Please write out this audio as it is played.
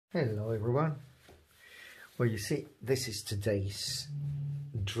Hello everyone. Well, you see, this is today's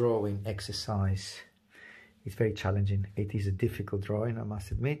drawing exercise. It's very challenging. It is a difficult drawing, I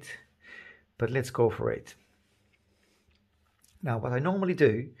must admit, but let's go for it. Now, what I normally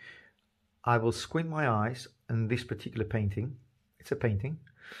do, I will squint my eyes in this particular painting. It's a painting,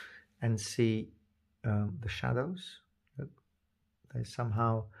 and see the shadows. Look, there's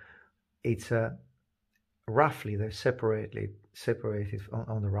somehow, it's roughly they're separated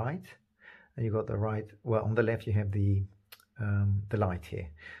on the right, and you got the right. Well, on the left you have the light here.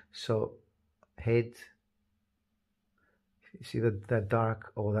 So head, you see that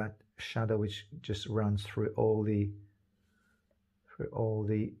dark or that shadow which just runs through all the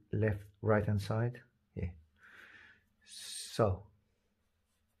left right hand side here. So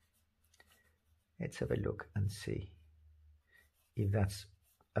let's have a look and see if that's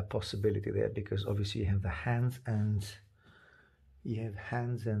a possibility there, because obviously you have the hands and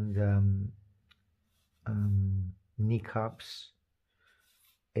kneecaps,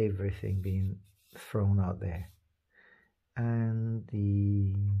 everything being thrown out there, and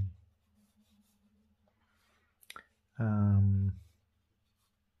the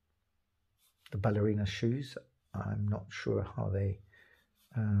ballerina shoes. I'm not sure how they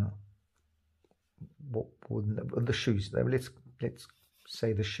what would the shoes. Let's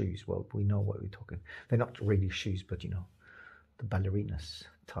say the shoes. Well, we know what we're talking. They're not really shoes, but you know, the ballerinas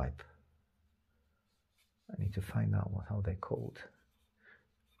type. I need to find out how they're called.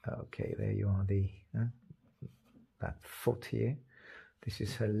 Okay, there you are. That foot here. This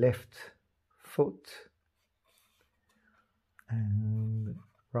is her left foot and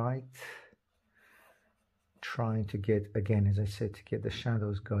right. Trying to get, again, as I said, to get the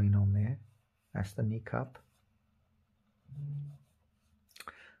shadows going on there. That's the kneecap.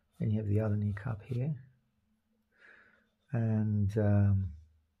 Then you have the other kneecap here, and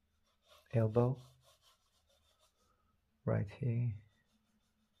elbow right here.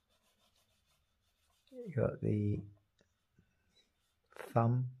 You got the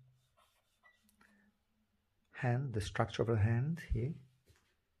thumb, hand, the structure of the hand here.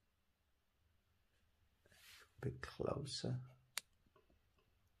 A bit closer.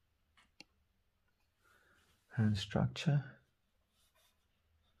 Hand structure.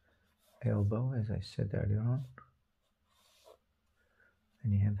 Elbow, as I said earlier on.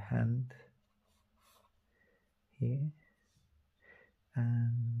 And you have hand here,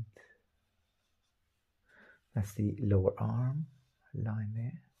 and that's the lower arm line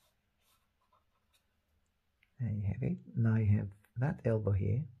there. There you have it. Now you have that elbow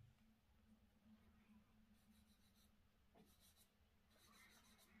here.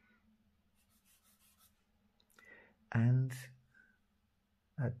 And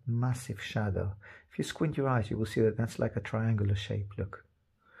that massive shadow. If you squint your eyes, you will see that that's like a triangular shape. Look,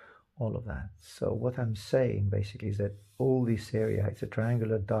 all of that. So what I'm saying basically is that all this area, it's a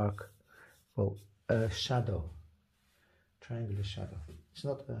triangular dark, well, shadow. Triangular shadow. It's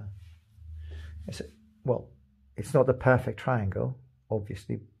not it's not a perfect triangle,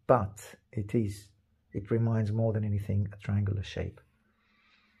 obviously, but it is. It reminds more than anything a triangular shape.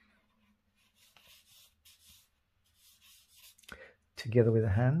 Together with the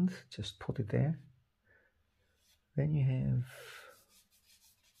hand, just put it there. Then you have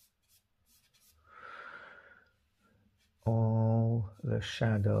all the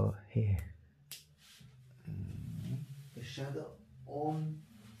shadow here. The shadow on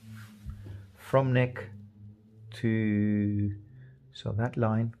from neck to, so that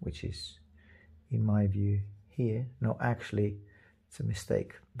line, which is in my view here, no, actually it's a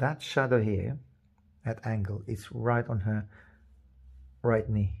mistake. That shadow here, that angle, is right on her right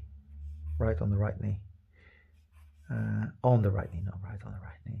knee, right on the right knee, on the right knee, not right on the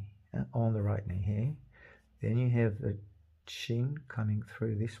right knee, on the right knee here. Then you have the chin coming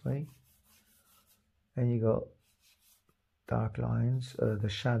through this way, and you got dark lines, the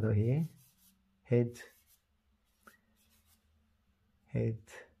shadow here, head,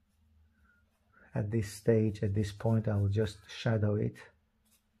 at this stage, at this point, I will just shadow it,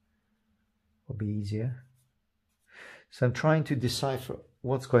 will be easier. So I'm trying to decipher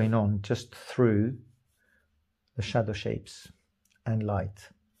what's going on just through the shadow shapes and light.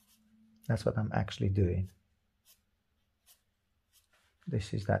 That's what I'm actually doing.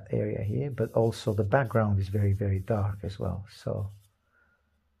 This is that area here, but also the background is very, very dark as well. So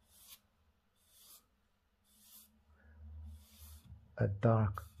a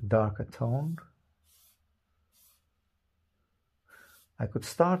darker tone. I could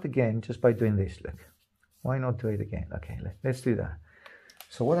start again just by doing this, look. Why not do it again? Okay, let's do that.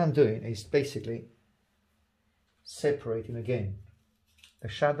 So what I'm doing is basically separating again the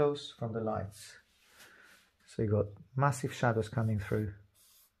shadows from the lights. So you got massive shadows coming through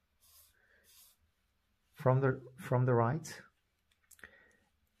from the right,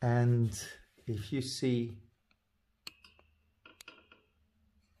 and if you see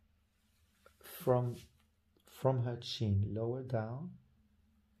from her chin lower down,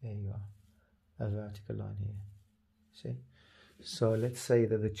 there you are, a vertical line here. See? So let's say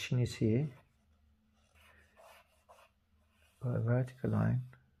that the chin is here, a vertical line,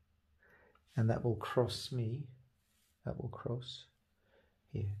 and that will cross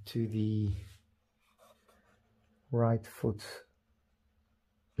here to the right foot,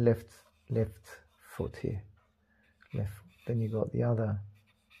 left foot here, left foot. Then you got the other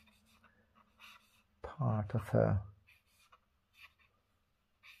part of her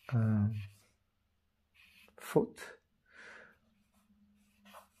foot.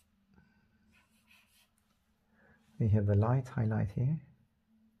 We have the light highlight here.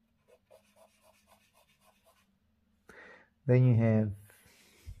 Then you have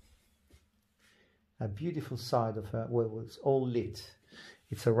a beautiful side of her, well, it's all lit.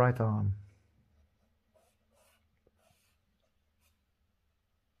 It's a right arm.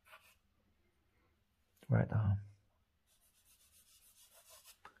 Right arm.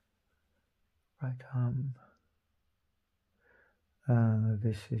 Right arm.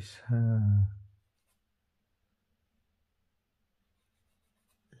 This is her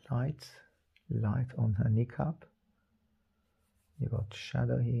light on her kneecap. You got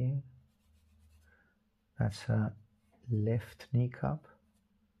shadow here. That's her left kneecap.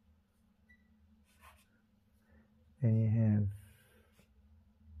 Then you have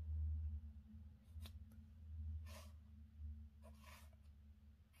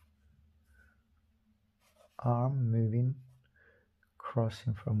arm moving,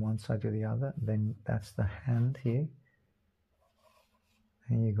 crossing from one side to the other. Then that's the hand here.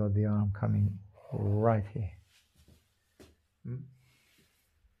 And you got the arm coming right here.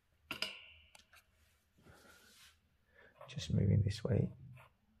 Just moving this way.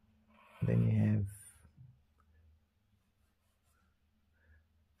 Then you have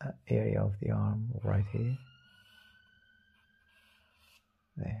an area of the arm right here.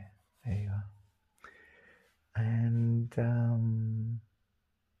 There you are. And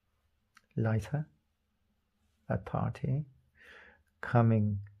lighter, that part here.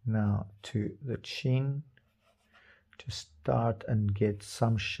 Coming now to the chin to start and get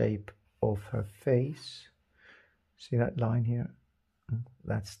some shape of her face. See that line here?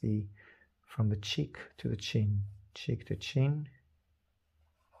 That's from the cheek to the chin, cheek to chin,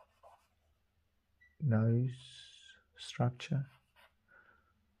 nose structure,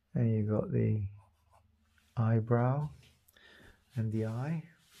 and you got the eyebrow and the eye.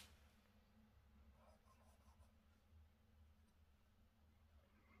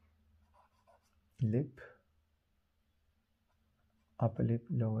 Lip, upper lip,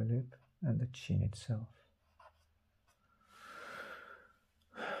 lower lip, and the chin itself.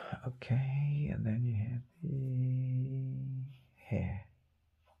 Okay, and then you have the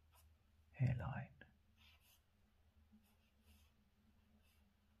hairline,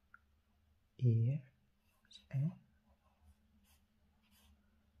 ears,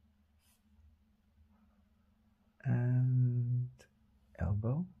 and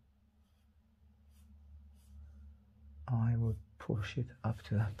elbow. I would push it up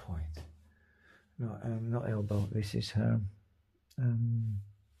to that point. No, not elbow. This is her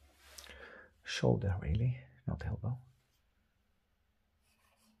shoulder, really, not elbow.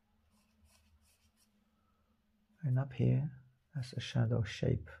 And up here, that's a shadow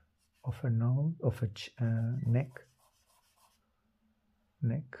shape of her nose, of her neck.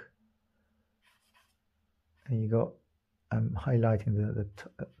 And you got highlighting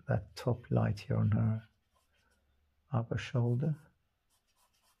that top light here on her upper shoulder.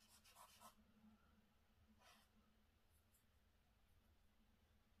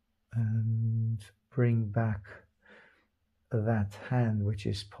 And bring back that hand, which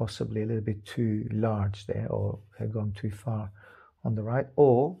is possibly a little bit too large there, or have gone too far on the right.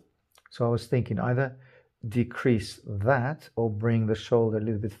 Or, so I was thinking either decrease that or bring the shoulder a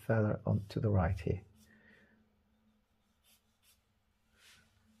little bit further on to the right here.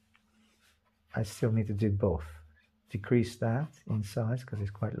 I still need to do both. Decrease that in size because it's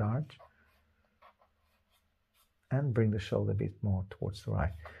quite large, and bring the shoulder a bit more towards the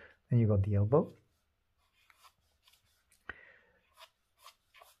right. Then you got the elbow.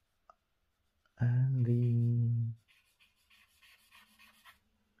 And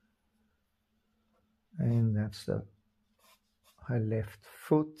that's her left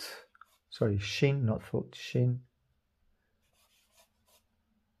foot, sorry, shin, not foot, shin.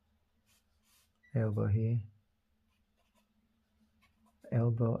 elbow here,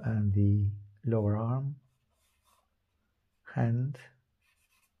 elbow and the lower arm, hand,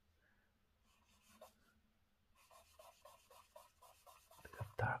 bit of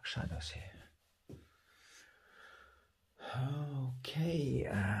dark shadows here. Okay,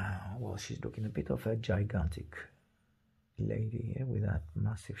 well, she's looking a bit of a gigantic lady here with that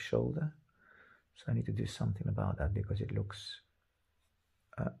massive shoulder, so I need to do something about that because it looks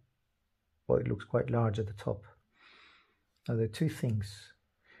well, it looks quite large at the top. Now there are two things: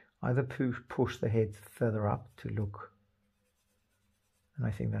 either push the head further up to look, and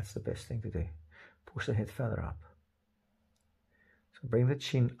I think that's the best thing to do, push the head further up, so bring the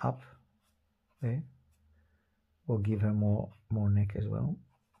chin up there, will give her more neck as well.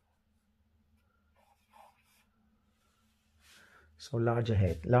 So larger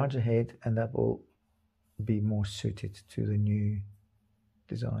head, and that will be more suited to the new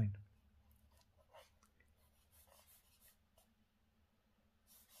design.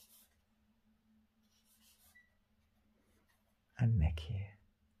 And neck here.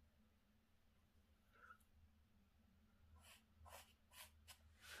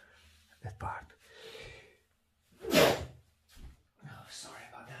 That part. Oh, sorry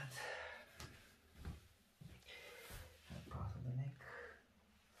about that. That part of the neck.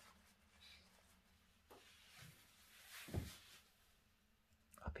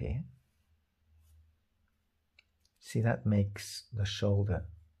 Up here. See, that makes the shoulder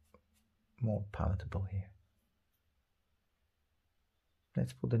more palatable here.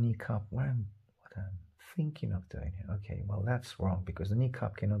 Let's put the kneecap where what I'm thinking of doing here. Okay, well that's wrong because the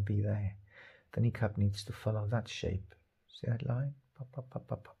kneecap cannot be there. The kneecap needs to follow that shape. See that line? Pop, pop, pop,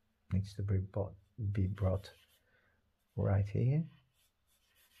 pop, pop. Needs to be brought right here.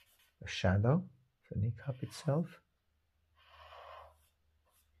 The shadow, the kneecap itself.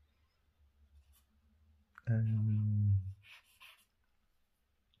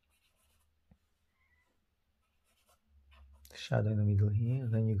 Shadow in the middle here.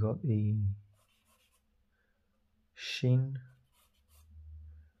 Then you got the shin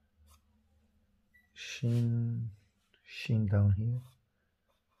down here.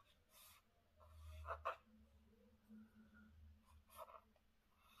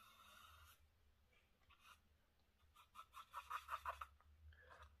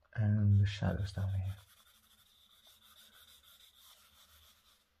 And the shadows down here.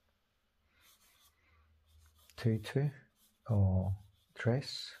 Tutu or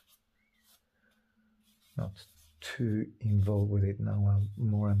dress. Not too involved with it now.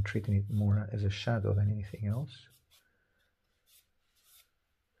 I'm treating it more as a shadow than anything else.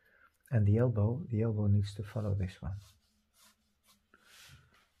 And the elbow needs to follow this one.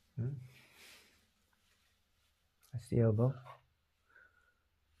 That's the elbow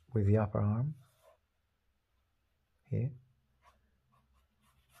with the upper arm here.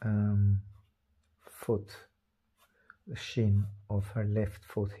 Foot, the shin of her left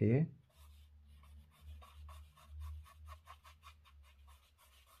foot here.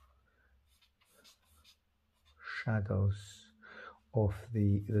 Shadows of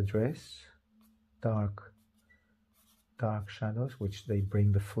the dress, dark shadows, which they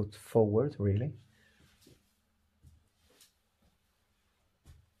bring the foot forward really.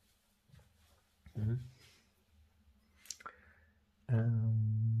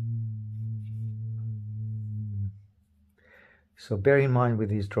 So bear in mind with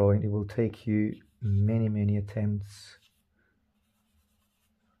this drawing, it will take you many attempts,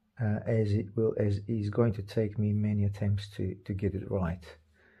 as it's going to take me many attempts to get it right,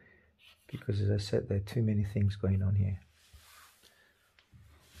 because as I said, there are too many things going on here.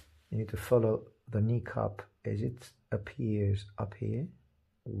 You need to follow the kneecap as it appears up here,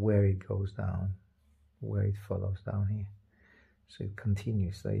 where it goes down, where it follows down here. So it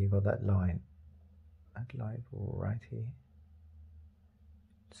continues. There you got that line right here.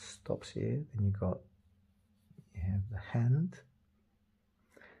 It stops here. Then you have the hand,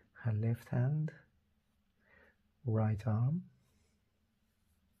 her left hand, right arm,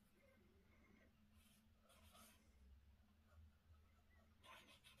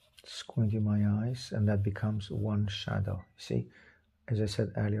 squinting my eyes, and that becomes one shadow. See, as I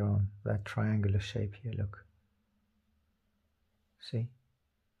said earlier on, that triangular shape here, look. See?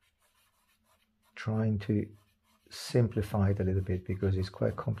 Trying to simplify it a little bit because it's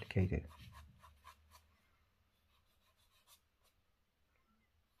quite complicated.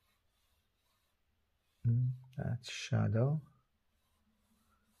 That's shadow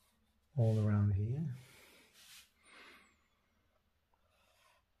all around here.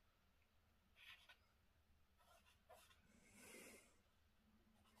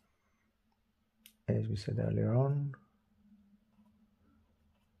 as we said earlier on,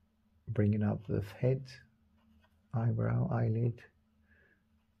 bringing up the head, eyebrow, eyelid,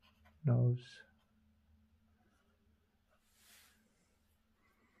 nose,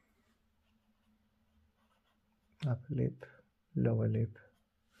 upper lip, lower lip,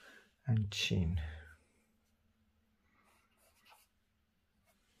 and chin.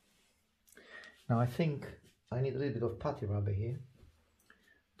 Now I think I need a little bit of putty rubber here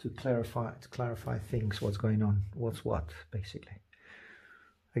to clarify things, what's going on, what's what, basically.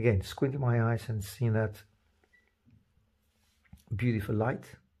 Again, squinting my eyes and seeing that beautiful light,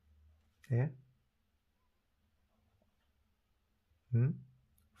 yeah,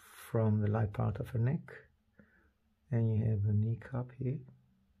 from the light part of her neck, and you have the kneecap here,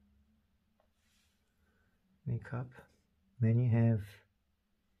 kneecap, then you have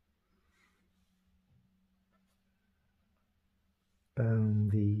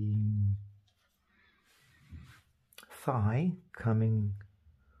the thigh coming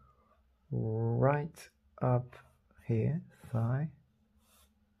right up here, thigh,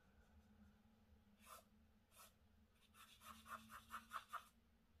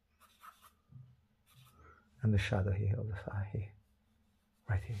 and the shadow here of the thigh here,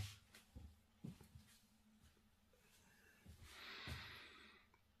 right here.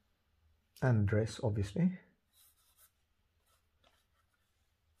 And dress, obviously.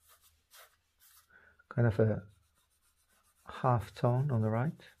 Kind of a half tone on the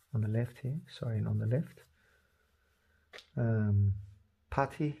right, on the left here, sorry, on the left.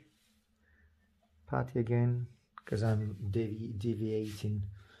 Putty again, because I'm deviating.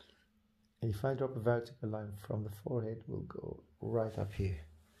 If I drop a vertical line from the forehead, we'll go right up here.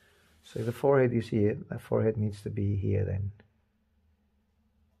 So if the forehead is here, the forehead needs to be here then.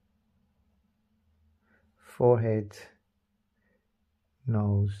 Forehead,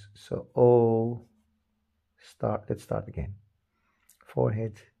 nose, so all start, let's start again.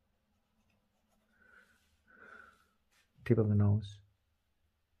 Forehead, tip of the nose,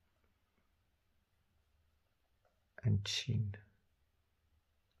 and chin.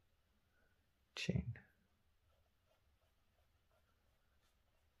 Chin.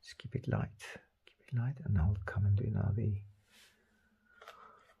 Just keep it light, and I'll come and do now the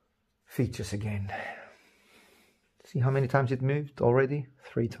features again. See how many times it moved already?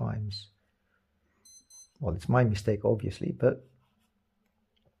 3 times. Well, it's my mistake, obviously, but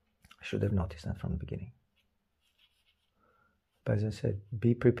I should have noticed that from the beginning. But as I said,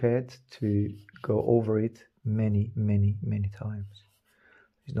 be prepared to go over it many, many, many times.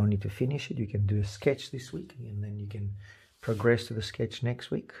 There's no need to finish it. You can do a sketch this week, and then you can progress to the sketch next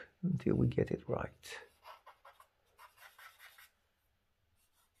week until we get it right.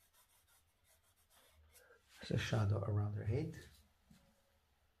 There's a shadow around her head.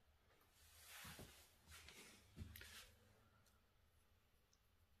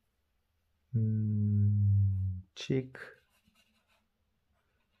 Cheek,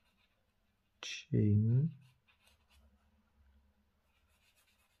 chin,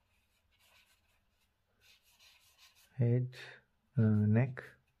 head, neck,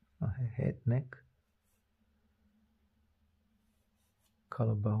 head, neck,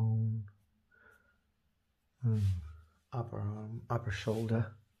 collarbone, upper arm, upper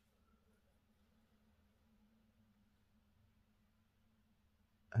shoulder,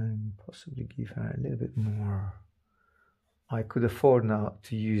 and possibly give her a little bit more. I could afford now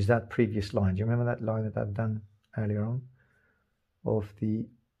to use that previous line. Do you remember that line that I've done earlier on of the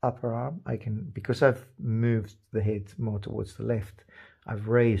upper arm? I can, because I've moved the head more towards the left, I've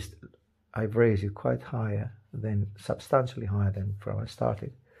raised it quite higher than, substantially higher than from where I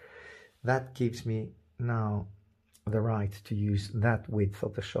started. That gives me now the right to use that width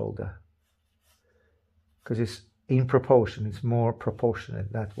of the shoulder, because it's in proportion, it's more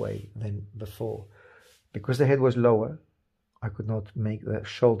proportionate that way than before. Because the head was lower, I could not make the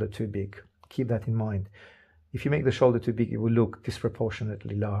shoulder too big. Keep that in mind. If you make the shoulder too big, it will look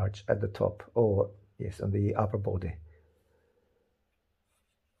disproportionately large at the top, or yes, on the upper body.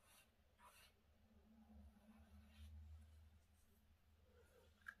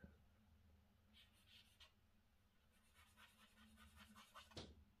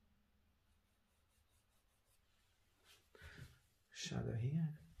 Shadow here.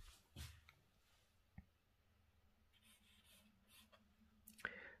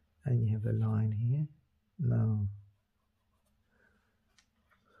 And you have a line here. Now,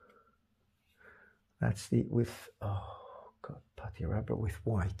 that's the with, oh God, putty rubber with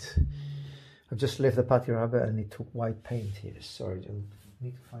white. I've just left the putty rubber and it took white paint here. Sorry, I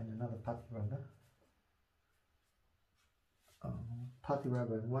need to find another putty rubber. Putty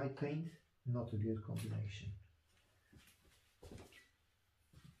rubber and white paint. not a good combination.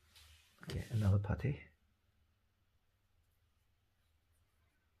 Okay, another putty.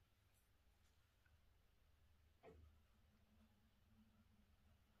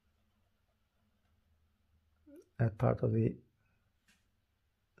 That part of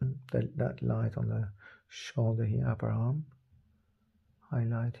that light on the shoulder here, upper arm,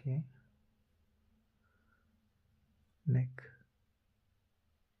 highlight here, neck,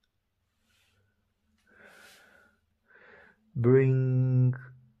 bring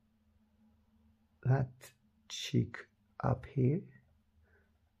that cheek up here,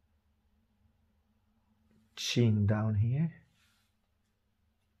 chin down here,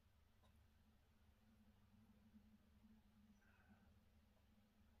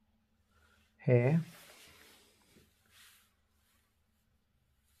 hair,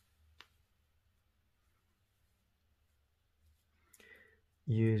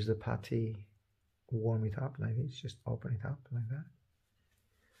 use the putty, warm it up like this, just open it up like that,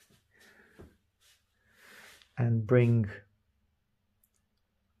 and bring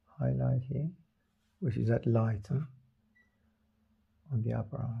highlight here, which is that light on the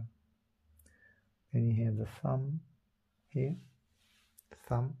upper arm. Then you have the thumb here,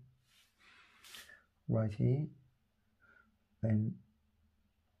 thumb right here, then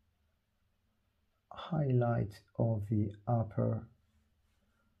highlight of the upper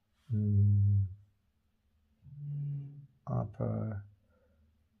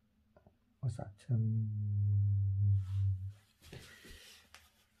what's that,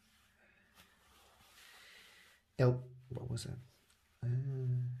 what was that,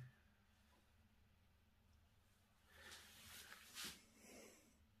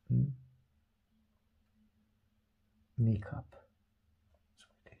 kneecap. That's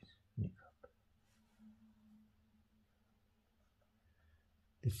what it is, kneecap.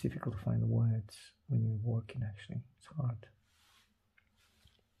 It's difficult to find the words when you're working, actually. It's hard.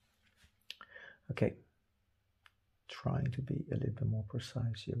 Okay. Trying to be a little bit more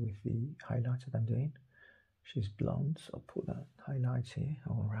precise here with the highlights that I'm doing. She's blonde, so I'll put that highlights here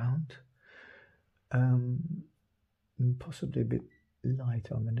all around. Possibly a bit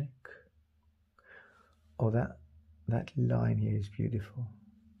lighter on the neck. Oh, that line here is beautiful.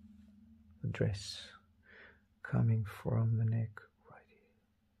 The dress coming from the neck right here.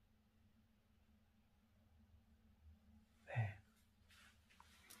 There.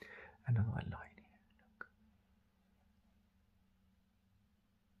 Another line here, look.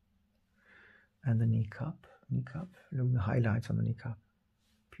 And the kneecap, look, the highlights on the kneecap,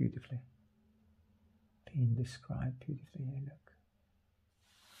 beautifully. Being described beautifully here, look.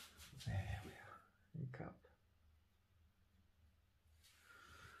 There we are, kneecap.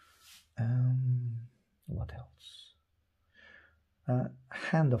 What else?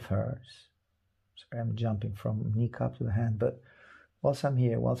 Hand of hers. Sorry, I'm jumping from kneecap to the hand, but whilst I'm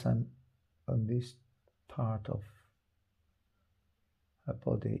here, whilst I'm on this part of her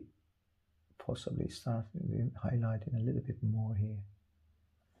body, possibly start highlighting a little bit more here.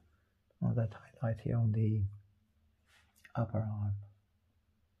 Now that highlight here on the upper arm.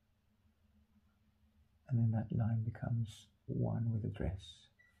 And then that line becomes one with the dress.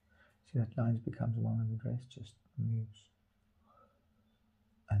 See, that line becomes one with the dress, just moves.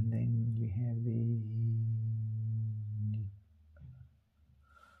 And then you have the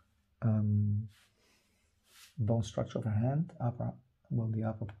bone structure of her hand, the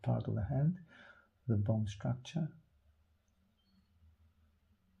upper part of the hand, the bone structure.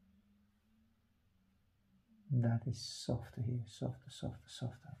 That is softer here,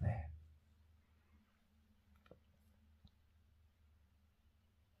 softer, there.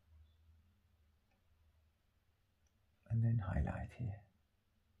 And then highlight here.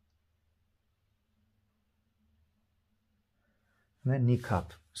 And then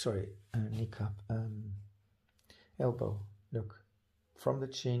kneecap, elbow, look, from the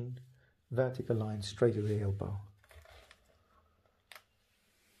chin, vertical line straight to the elbow.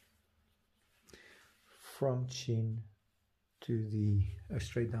 From chin to the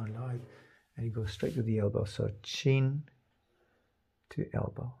straight down line, and you go straight to the elbow, so chin to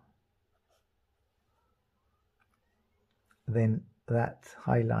elbow. Then that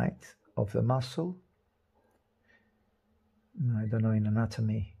highlight of the muscle, I don't know in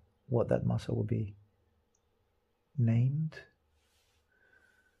anatomy what that muscle will be named,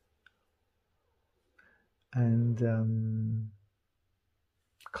 and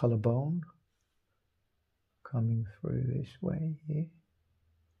collarbone coming through this way here.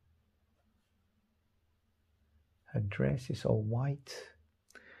 Her dress is all white,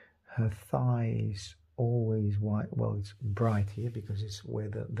 her thighs always white. Well, it's bright here because it's where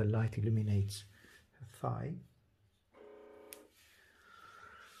the light illuminates her thigh.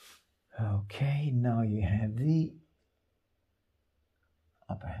 Okay, now you have the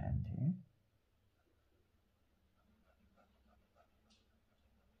upper hand here.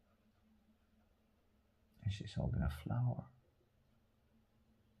 And she's holding a flower.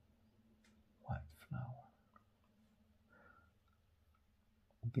 White flower.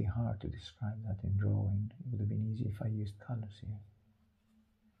 It would be hard to describe that in drawing. It would have been easy if I used colors here.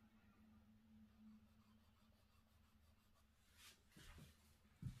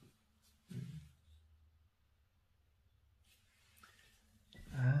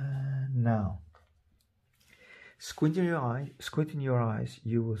 Now, squinting your eyes,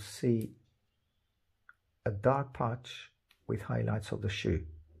 you will see a dark patch with highlights of the shoe.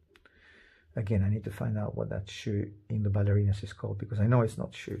 Again, I need to find out what that shoe in the ballerinas is called, because I know it's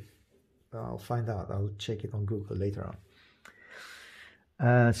not shoe. I'll find out. I'll check it on Google later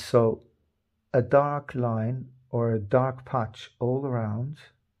on. So a dark line or a dark patch all around,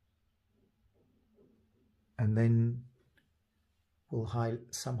 and then we'll highlight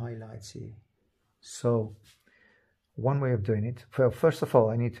some highlights here. So one way of doing it, well, first of all,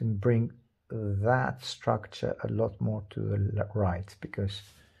 I need to bring that structure a lot more to the right, because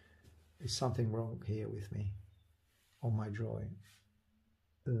there's something wrong here with me on my drawing.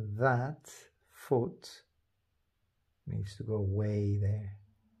 That foot needs to go way there.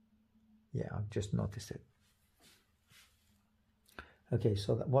 Yeah, I've just noticed it. Okay,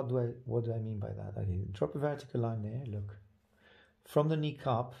 so what do I mean by that? Okay, drop a vertical line there, look. From the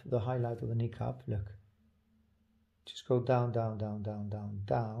kneecap, the highlight of the kneecap, look. Just go down, down, down, down, down,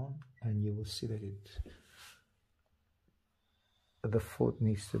 down, and you will see that the foot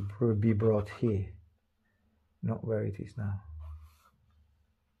needs to be brought here, not where it is now.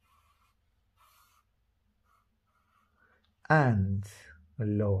 And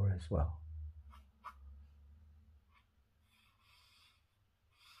lower as well.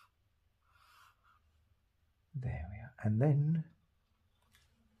 There we are. And then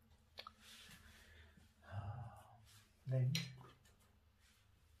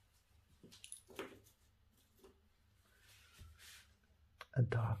a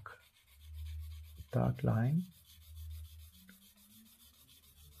dark line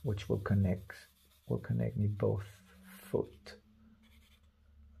which will connect me both foot.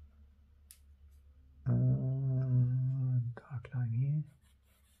 Dark line here.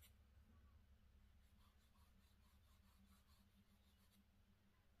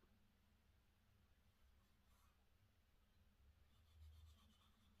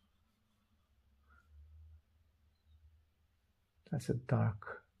 That's a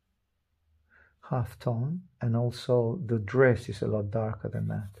dark half tone, and also the dress is a lot darker than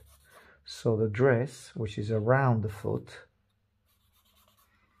that. So the dress, which is around the foot,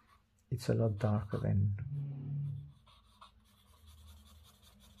 it's a lot darker than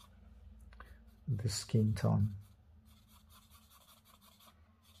the skin tone.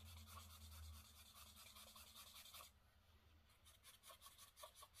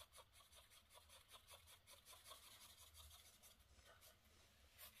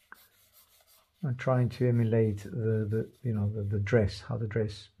 I'm trying to emulate the dress, how the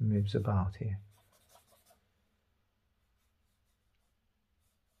dress moves about here.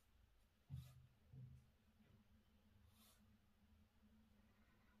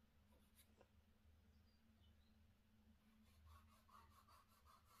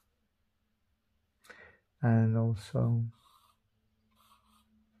 And also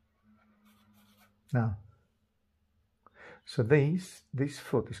now, so this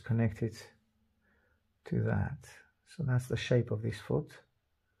foot is connected to that. So that's the shape of this foot.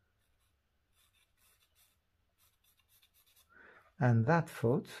 And that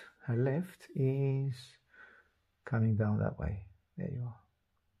foot, her left, is coming down that way. There you are.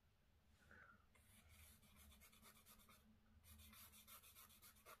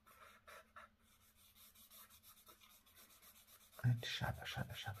 And shadow,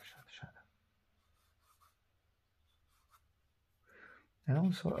 shadow, shadow, shadow, shadow. And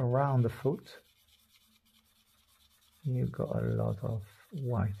also around the foot, you've got a lot of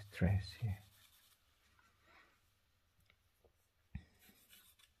white dress here.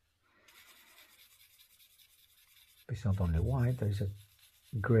 But it's not only white, there's a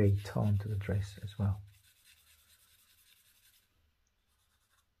grey tone to the dress as well.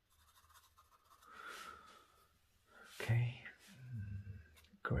 Okay,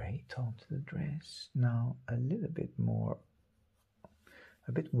 grey tone to the dress. Now a little bit more,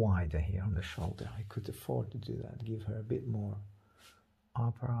 a bit wider here on the shoulder. I could afford to do that, give her a bit more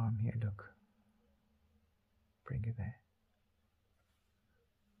upper arm here, look. bring it there.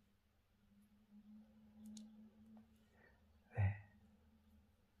 There.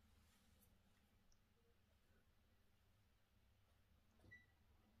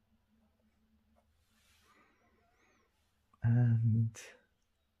 And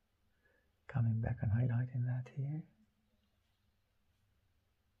coming back and highlighting that here.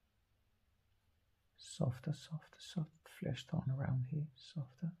 Softer, softer, soft flesh tone around here,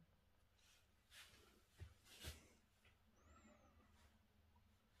 softer.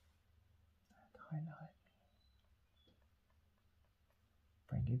 And highlight.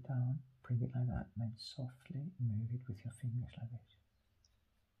 Bring it down, bring it like that, and then softly move it with your fingers like this.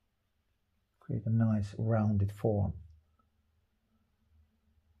 Create a nice rounded form.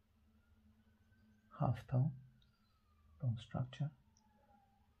 Half tone, bone structure,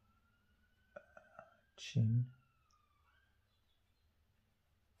 chin,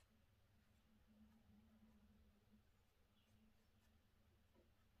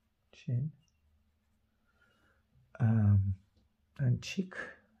 chin, and cheek,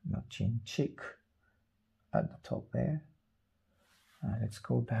 not chin, cheek at the top there. Let's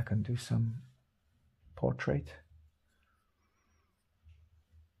go back and do some portrait.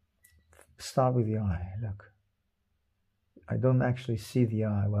 Start with the eye. Look, I don't actually see the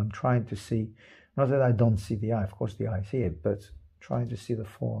eye. Well, I'm trying to see, not that I don't see the eye, of course the eye is here, but trying to see the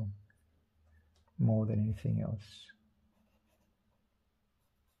form more than anything else.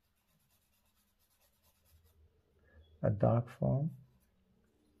 A dark form.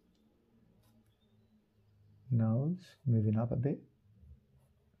 Nose, moving up a bit.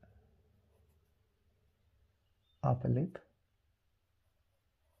 Upper lip.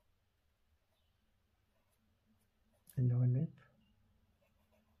 Lower lip.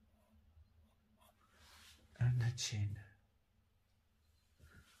 And the chin.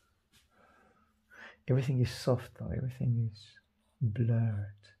 Everything is soft though, everything is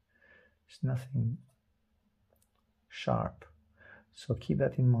blurred. There's nothing sharp. So keep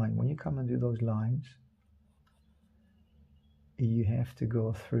that in mind. When you come and do those lines, you have to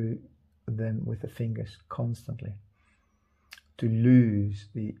go through them with the fingers constantly to lose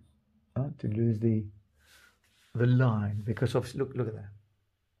the line, because of look at that.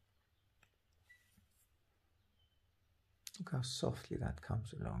 Look how softly that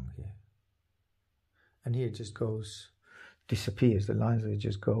comes along here. And here it just goes, disappears. The lines, they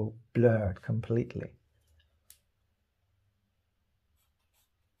just go blurred completely.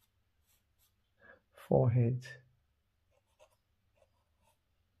 Forehead.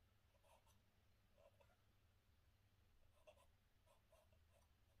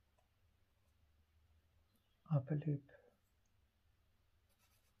 Upper lip.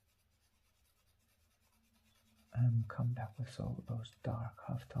 And come back with all those dark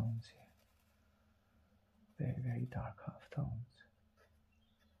half tones here. Very, very dark half tones.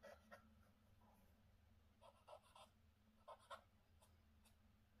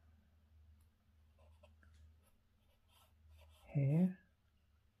 Hair,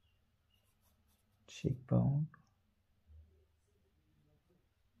 cheekbone,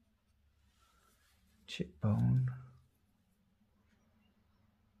 cheekbone.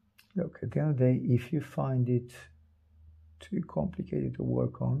 Look, at the end of the day, if you find it too complicated to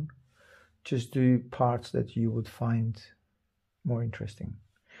work on, just do parts that you would find more interesting.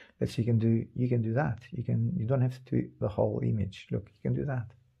 Let's say you can do that. You don't have to do the whole image. Look, you can do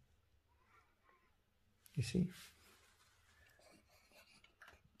that. You see?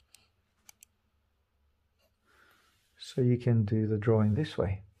 So you can do the drawing this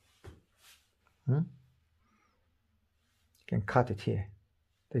way. You can cut it here.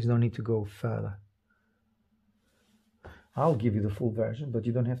 There's no need to go further. I'll give you the full version, but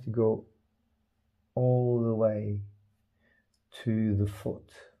you don't have to go all the way to the foot.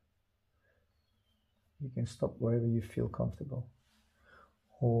 You can stop wherever you feel comfortable,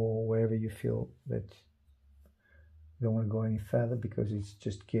 or wherever you feel that you don't want to go any further, because it's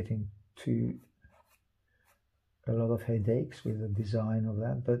just getting to a lot of headaches with the design of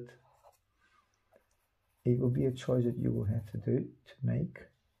that. But it will be a choice that you will have to make.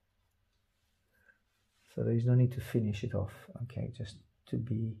 So there is no need to finish it off. Okay, just to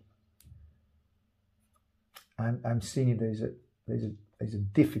be. I'm seeing it. There's a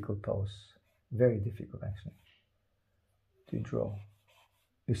difficult pose, very difficult actually, to draw.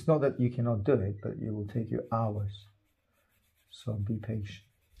 It's not that you cannot do it, but it will take you hours. So be patient.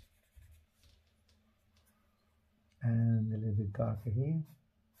 And a little bit darker here.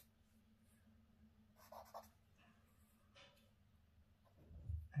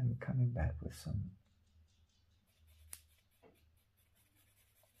 And coming back with some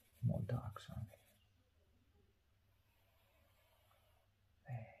more darks on it.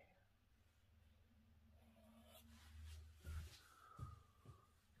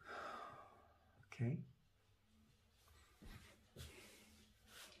 Okay.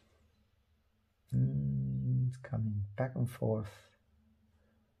 It's coming back and forth.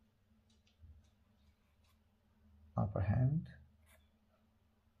 Upper hand.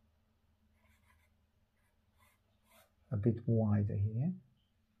 A bit wider here.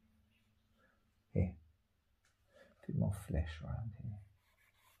 Here. A bit more flesh around here.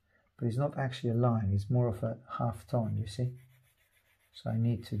 But it's not actually a line, it's more of a half tone, you see? So I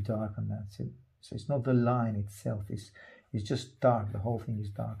need to darken that. So it's not the line itself, it's just dark, the whole thing is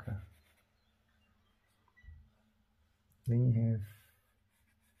darker. Then you have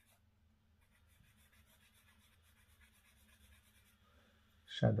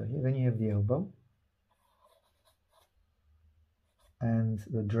shadow here, then you have the elbow. And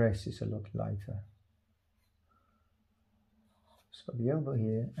the dress is a lot lighter. So the elbow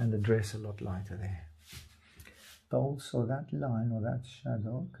here and the dress a lot lighter there. But also that line or that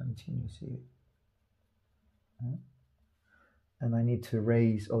shadow continues here. And I need to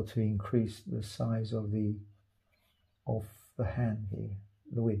raise or to increase the size of the hand here,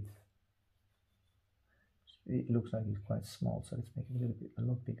 the width. It looks like it's quite small, so let's make it a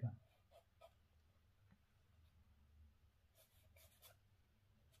lot bigger.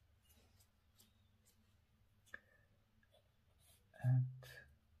 And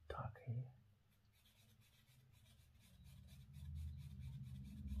dark here.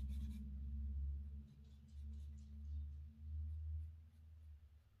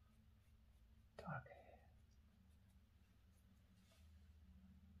 Dark here.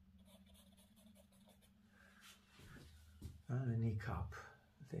 And the kneecap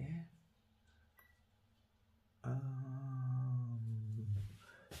there.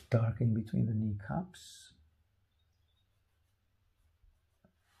 Dark in between the kneecaps.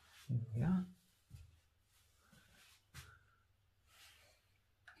 Here we are.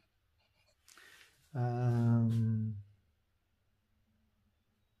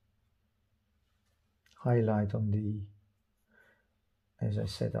 Highlight on the, as I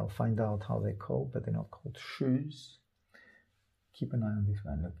said, I'll find out how they're called, but they're not called shoes. Keep an eye on this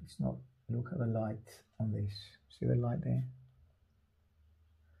one. Look, it's not, look at the light on this. See the light there?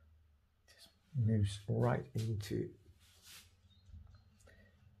 It just moves right into,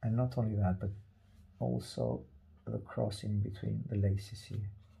 and not only that, but also the crossing between the laces here.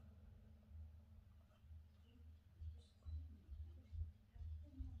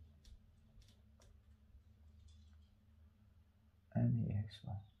 And here as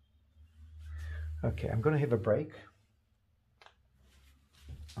well. Okay, I'm going to have a break.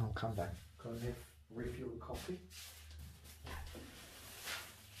 I'll come back. Going to refill the coffee.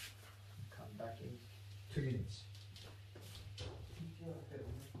 Come back in 2 minutes.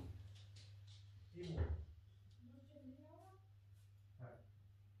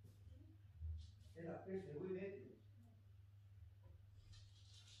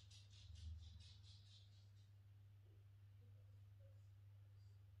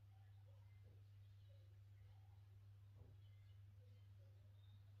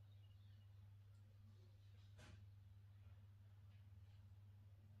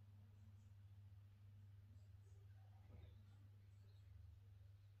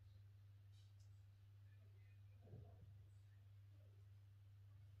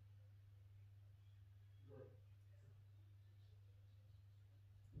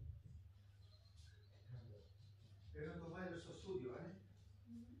 Venuto mai al suo studio, eh?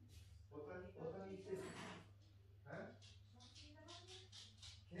 Otani istedi. Ha?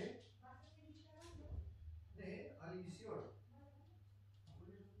 Che? Ne? Ali istiyor.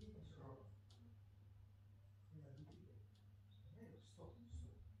 Buraya tutayım mı sonra? Ne? Stop, stop.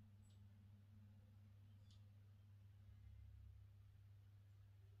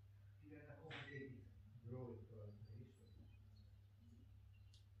 Diventa complicated. Drawing, isto.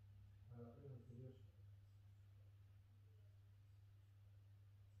 Prima studios. What is she saying?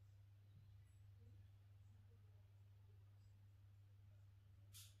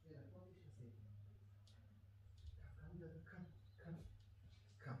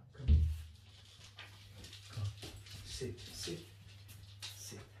 Come. Sit.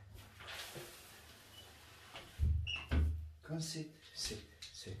 Come sit.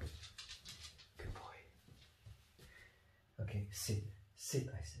 Good boy. Okay, sit,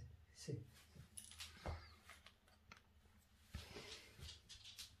 I said, sit.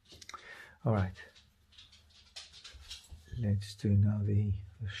 All right. Let's do now the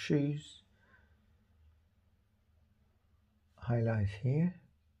shoes. Highlight here.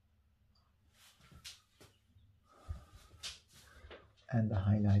 And the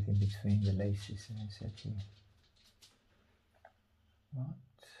highlight in between the laces, as I said here. Right.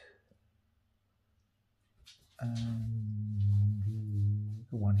 And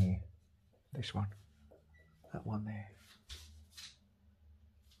the one here, this one, that one there.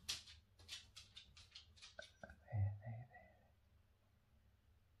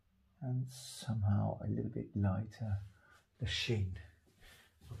 And somehow a little bit lighter the sheen.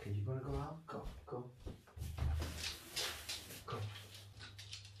 Okay, you wanna go out? Go, go. Go.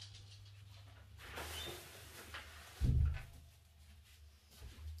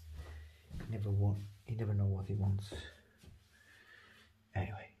 You never know what he wants.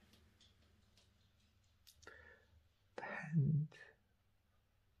 Anyway. The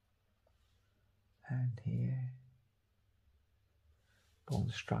hand here. Bone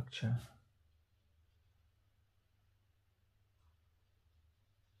structure.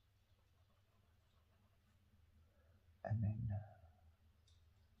 And then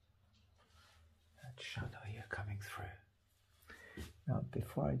that shadow here coming through. Now,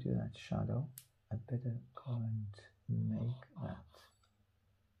 before I do that shadow, I'd better go and make that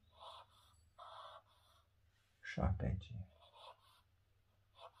sharp edge here.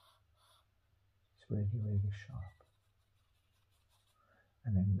 It's really, really sharp.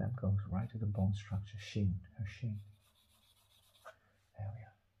 And then that goes right to the bone structure, sheen, her sheen. There we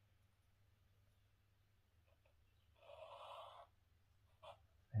are.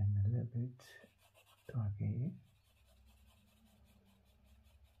 And a little bit darker here.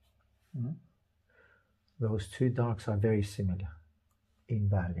 Those two darks are very similar in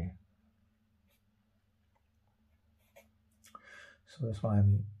value. So that's why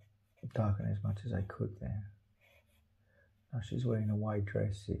I'm darkening as much as I could there. Now she's wearing a white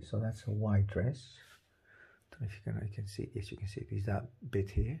dress, so that's a white dress. I don't know if you can see, yes you can see it, is that bit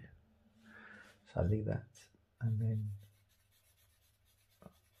here. So I'll leave that, and then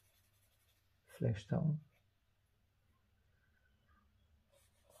flesh tone.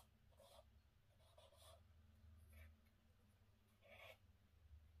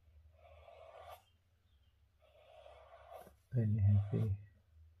 Then you have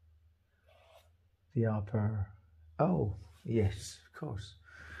the upper. Oh yes, of course.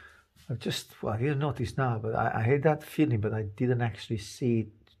 I've just, well, you notice now, but I had that feeling, but I didn't actually see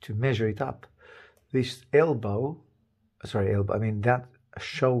it to measure it up. This elbow, I mean that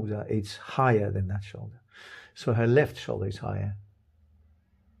shoulder, it's higher than that shoulder. So her left shoulder is higher.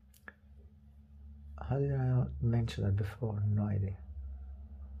 How did I not mention that before? No idea.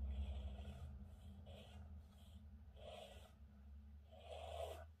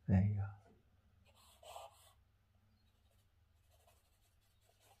 There you go.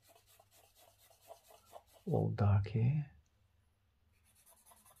 All dark here.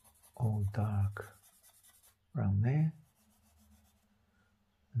 All dark around there.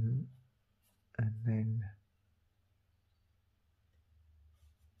 And then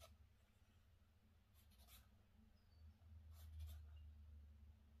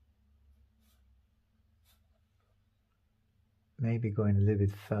maybe going a little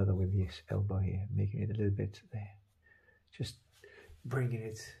bit further with this elbow here, making it a little bit there. Just bringing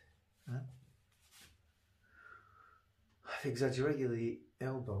it. I've exaggerated the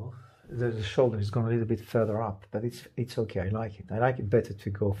elbow. The shoulder has gone a little bit further up, but it's okay. I like it. I like it better to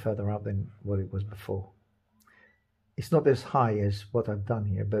go further up than what it was before. It's not as high as what I've done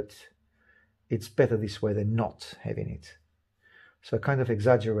here, but it's better this way than not having it. So a kind of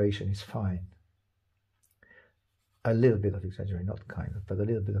exaggeration is fine. A little bit of exaggeration, not kind of, but a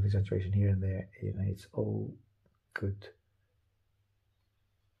little bit of exaggeration here and there, you know, it's all good.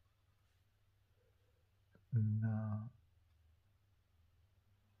 Now,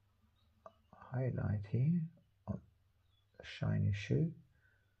 highlight here on the shiny shoe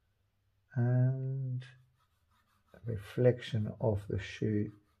and reflection of the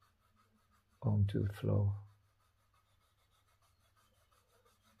shoe onto the floor.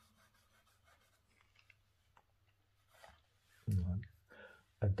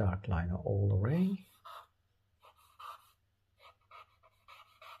 A dark liner all the way.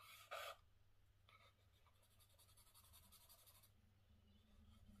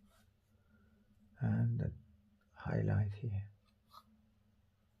 And a highlight here.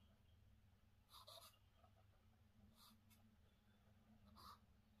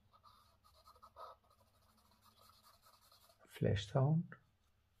 Flesh tone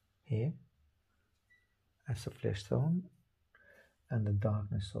here. That's a flesh tone. And the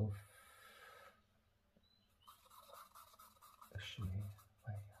darkness of the shoe here.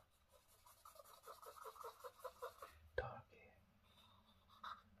 Dark here.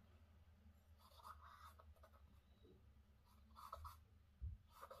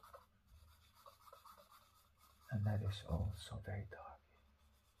 And that is also very dark.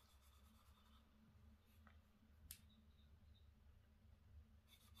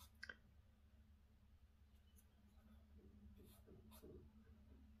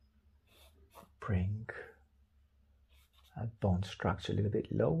 bring that bone structure a little bit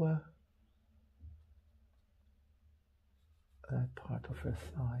lower. That part of her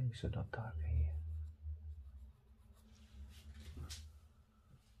thigh is a lot darker here.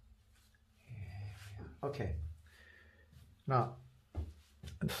 Okay. Now,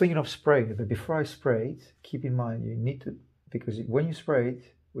 I'm thinking of spraying it, but before I spray it, keep in mind you need to, because when you spray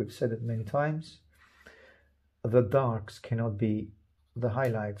it, we've said it many times, the darks cannot be, the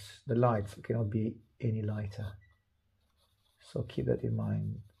highlights, the lights cannot be any lighter. So keep that in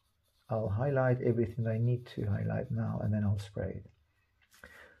mind. I'll highlight everything I need to highlight now, and then I'll spray it.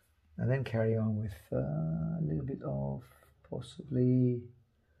 And then carry on with a little bit of possibly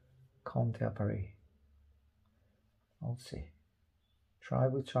Conte Paris. I'll see. Try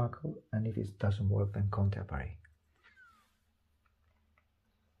with charcoal, and if it doesn't work, then Conte Paris.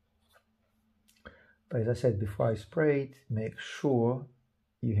 But as I said, before I spray it, make sure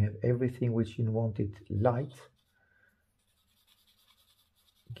you have everything which you want it light.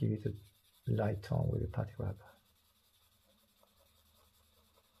 Give it a light tone with a putty rubber.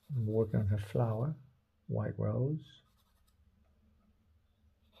 I'm working on her flower, white rose.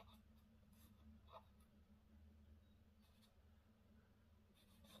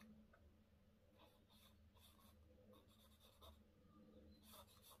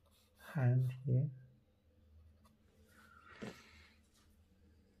 Hand here.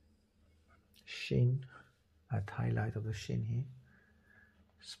 Shin, that highlight of the shin here,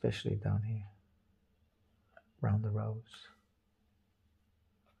 especially down here, around the rose.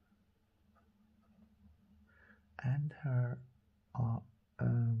 And her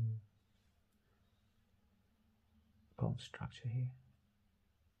bone structure here.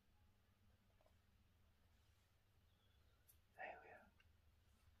 There we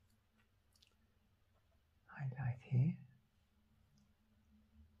are. Highlight here.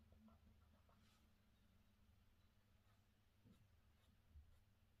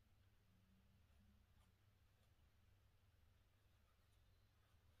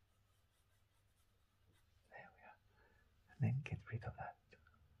 And then get rid of that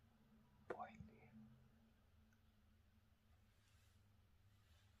point here.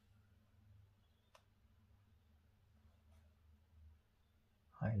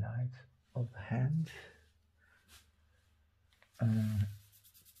 Highlight of the hand.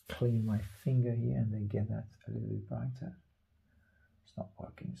 Clean my finger here and then get that a little bit brighter. It's not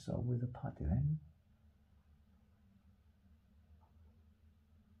working, so with the putty then.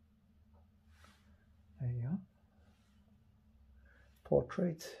 There you go.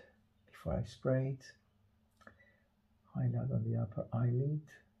 Portrait, before I spray it. Highlight on the upper eyelid,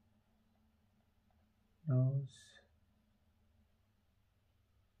 nose,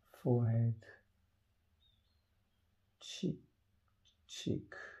 forehead, cheek.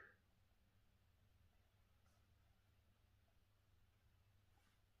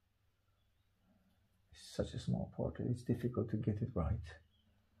 It's such a small portrait, it's difficult to get it right.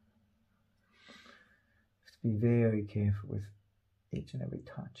 Have to be very careful with each and every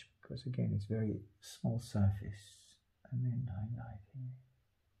touch, because again it's very small surface. And then highlight here.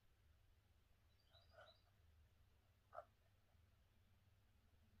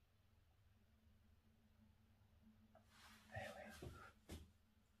 There we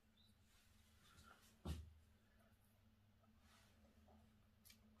are.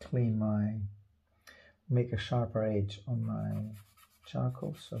 Clean make a sharper edge on my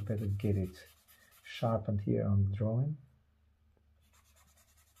charcoal, so I better get it sharpened here on the drawing.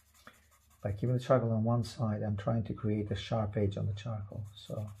 By keeping the charcoal on one side, I'm trying to create a sharp edge on the charcoal.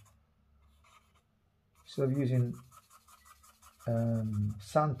 So instead of using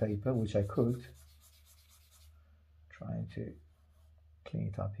sandpaper, which I could, trying to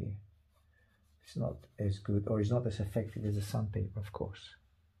clean it up here. It's not as good, or it's not as effective as the sandpaper, of course.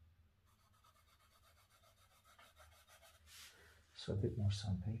 So a bit more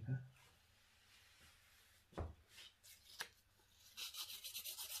sandpaper.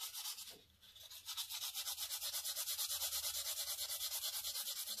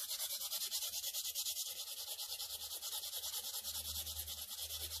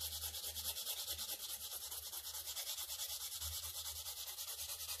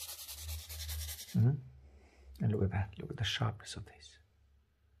 And look at that, look at the sharpness of this.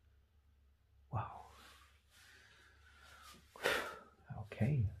 Wow.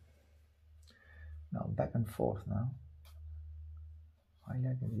 Okay. Now back and forth now.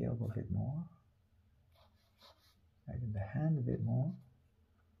 Highlighting the elbow a bit more. Highlighting the hand a bit more.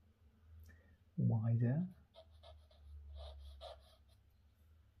 Wider.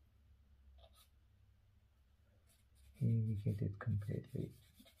 Here you get it completely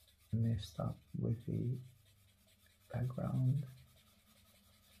messed up with the background.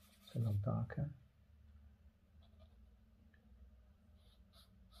 It's a lot darker.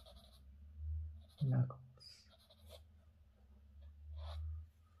 Knuckles.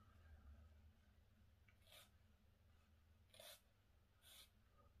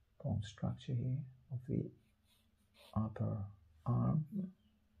 Bone structure here of the upper arm.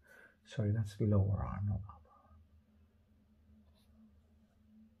 Sorry, that's the lower arm, not upper.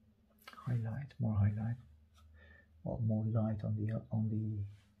 Highlight, more highlight, or more light on the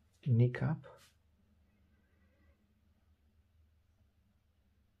kneecap.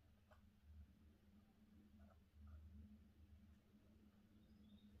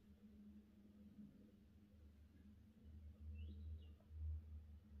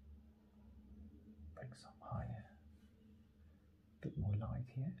 Bring some higher, a bit more light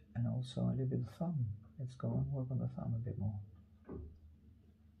here, and also a little bit of thumb. Let's go and work on the thumb a bit more.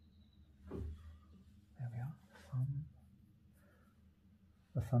 There we are, thumb.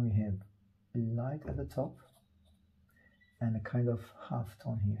 The thumb you have light at the top and a kind of half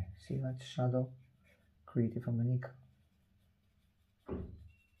tone here. See that shadow created from the kneecap?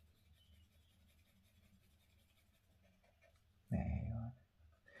 There you are.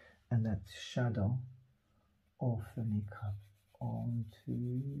 And that shadow of the kneecap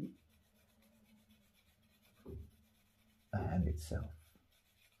onto the hand itself.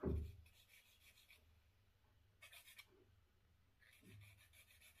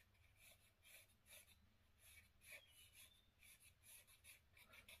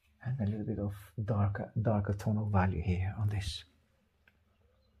 And a little bit of darker tonal value here on this.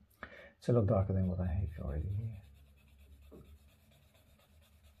 It's a lot darker than what I have already here.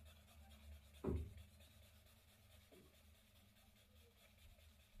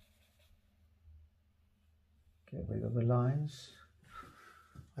 Get rid of the lines.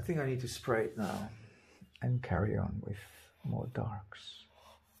 I think I need to spray it now and carry on with more darks.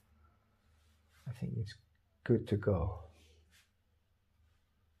 I think it's good to go.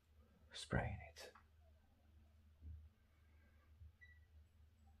 Spraying it.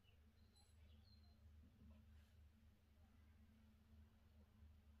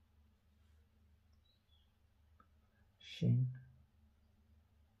 Shin.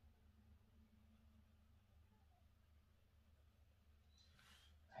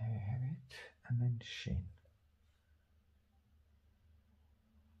 There you have it, and then shin.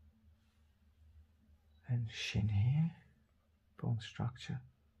 And shin here, bone structure.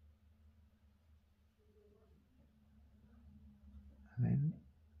 And then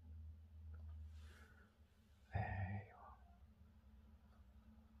there you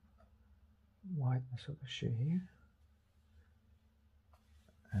are. Whiteness of the shoe here.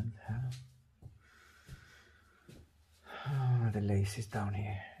 And the lace is down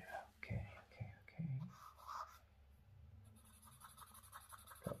here. Okay.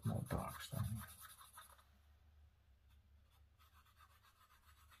 Got more darks down here.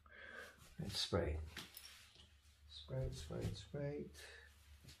 Let's spray it. Spray it.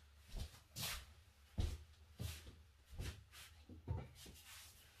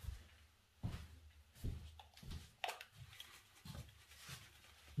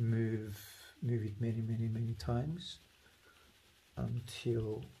 Move it many times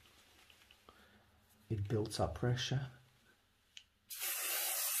until it builds up pressure.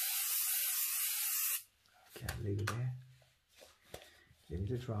 Okay, I'll leave it there. Leave it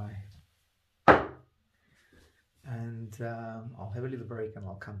to dry. And I'll have a little break and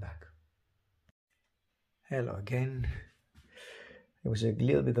I'll come back. Hello again. It was a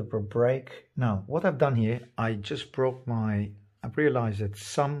little bit of a break. Now, what I've done here, I've realized that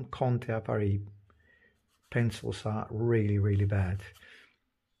some Conte a Paris pencils are really bad.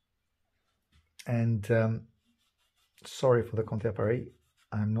 And sorry for the Conte a Paris.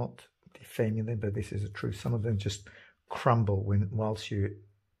 I'm not defaming them, but this is the truth. Some of them just crumble whilst you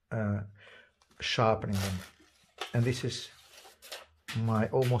sharpening them. And this is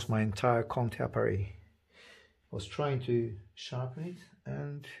almost my entire Conte a Paris. I was trying to sharpen it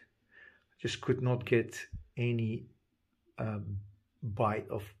and just could not get any bite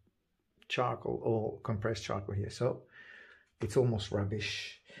of charcoal or compressed charcoal here, so it's almost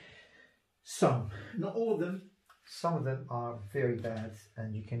rubbish. Some, not all of them, some of them are very bad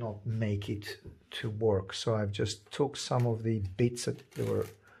and you cannot make it to work. So I've just took some of the bits that they were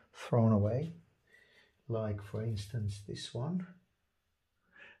thrown away, like for instance this one,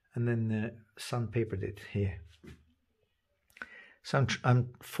 and then sandpapered it here. So I'm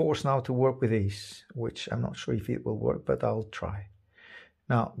forced now to work with these, which I'm not sure if it will work, but I'll try.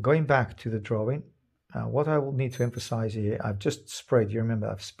 Now, going back to the drawing, What I will need to emphasize here, I've just sprayed, you remember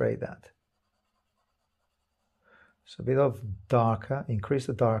I've sprayed that. So a bit of darker, increase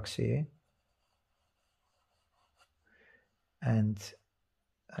the darks here. And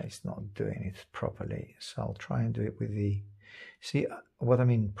it's not doing it properly. So I'll try and do it with the, see what I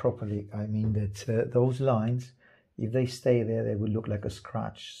mean properly, I mean that those lines, if they stay there, they will look like a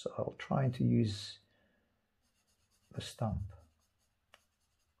scratch. So I'll try to use the stump.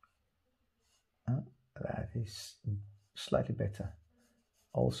 That is slightly better.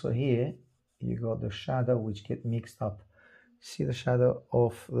 Also here, you got the shadow which get mixed up. See the shadow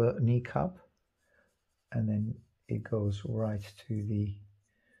of the kneecap? And then it goes right to the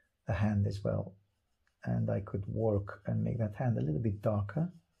hand as well. And I could work and make that hand a little bit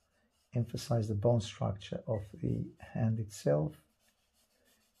darker, emphasize the bone structure of the hand itself.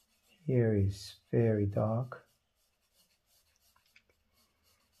 Here is very dark.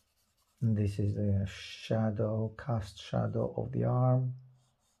 And this is the shadow, cast shadow of the arm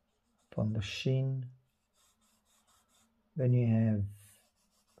upon the shin. Then you have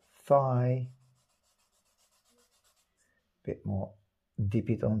thigh, a bit more, dip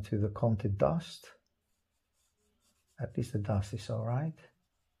it onto the Conte dust. At least the dust is all right.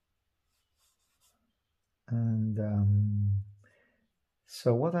 And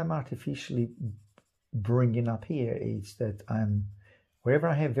so what I'm artificially bringing up here is that wherever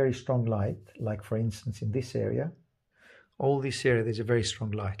I have very strong light, like for instance in this area, all this area there's a very strong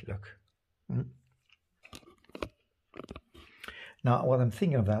light, look. Now what I'm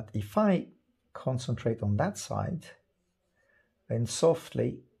thinking of that, if I concentrate on that side, then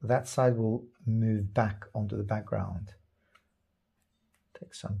softly that side will move back onto the background.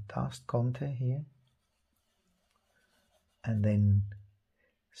 Take some dust Conte here. And then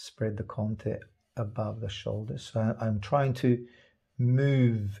spread the Conte above the shoulders. So I'm trying to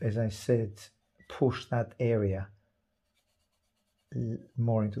move, as I said, push that area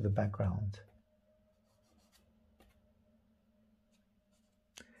more into the background.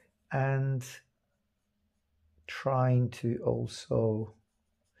 And trying to also,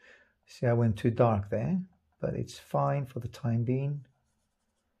 see I went too dark there, but it's fine for the time being.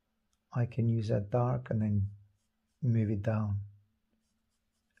 I can use that dark and then move it down,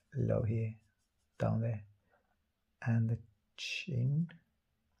 low here, down there. And the chin,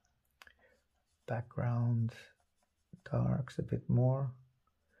 background darks a bit more,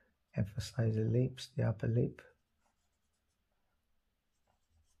 emphasize the lips, the upper lip.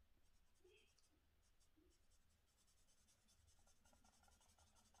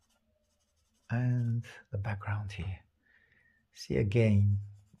 And the background here. See again,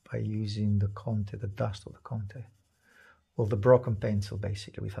 by using the Conte, the dust of the Conte, or the broken pencil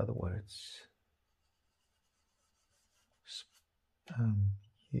basically, with other words.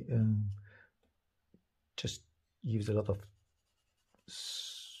 Just use a lot of,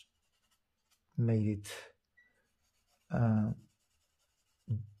 made it,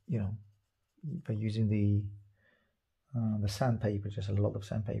 you know, by using the sandpaper, just a lot of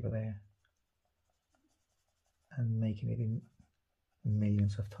sandpaper there, and making it in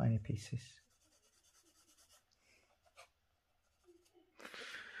millions of tiny pieces.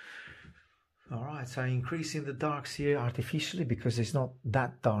 All right, so I'm increasing the darks here artificially because it's not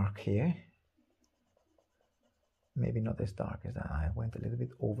that dark here. Maybe not as dark as that. I went a little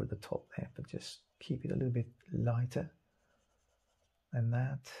bit over the top there, but just keep it a little bit lighter than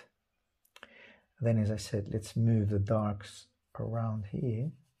that. Then, as I said, let's move the darks around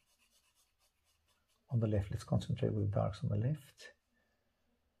here. On the left, let's concentrate with the darks on the left.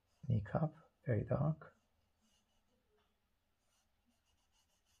 Kneecap, very dark.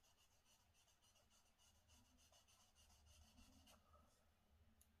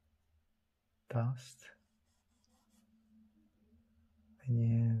 Dust. Then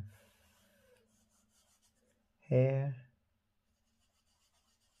you have hair,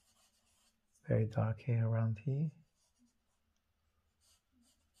 very dark hair around here.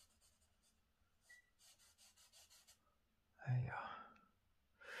 There you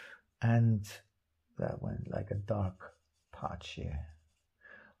are. And that went like a dark patch here.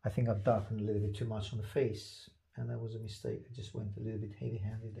 I think I've darkened a little bit too much on the face, and that was a mistake. I just went a little bit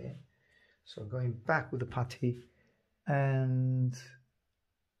heavy-handed there. So going back with the putty, and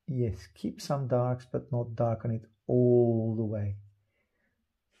yes, keep some darks, but not darken it all the way.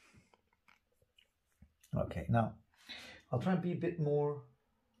 Okay, now I'll try and be a bit more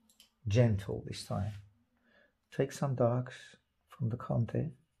gentle this time. Take some darks from the Conte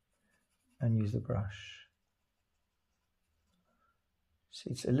and use the brush.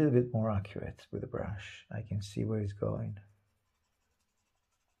 See, it's a little bit more accurate with the brush. I can see where it's going.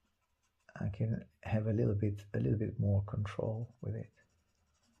 I can have a little bit more control with it.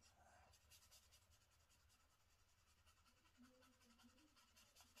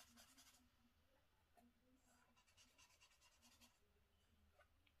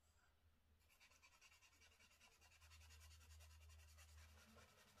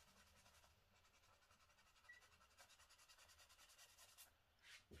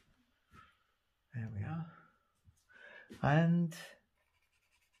 There we are. And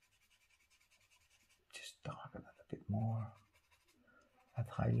just darken it a bit more. That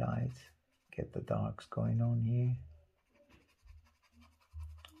highlight, get the darks going on here.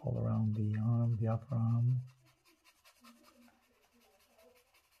 All around the arm, the upper arm.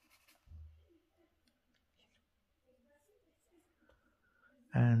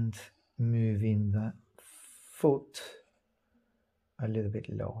 And moving that foot a little bit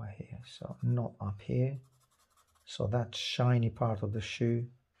lower here, so not up here. So that shiny part of the shoe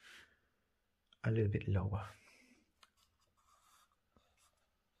a little bit lower.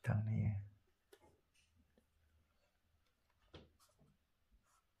 Down here.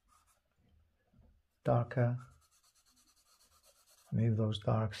 Darker. Move those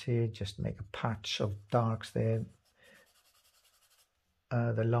darks here, just make a patch of darks there.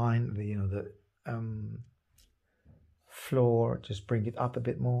 The line, the floor, just bring it up a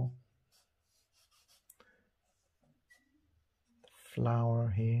bit more.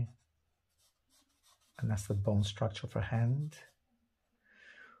 Flower here, and that's the bone structure of her hand.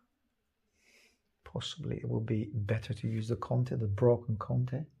 Possibly it will be better to use the conte, the broken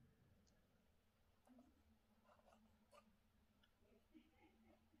conte.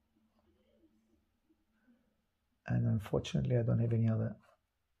 And unfortunately I don't have any other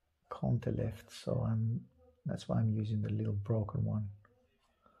conte left, so that's why I'm using the little broken one.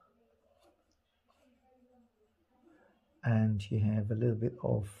 And you have a little bit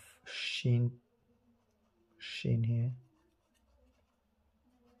of sheen here.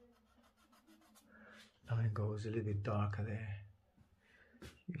 Now it goes a little bit darker there.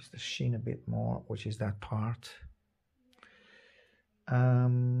 Use the sheen a bit more, which is that part.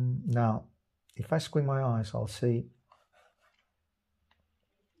 Now, if I squint my eyes, I'll see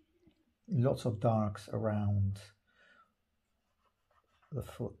lots of darks around the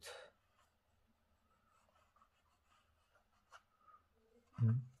foot.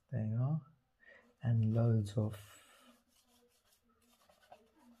 There you are. And loads of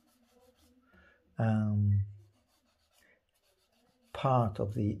part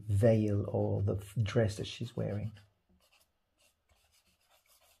of the veil or the dress that she's wearing.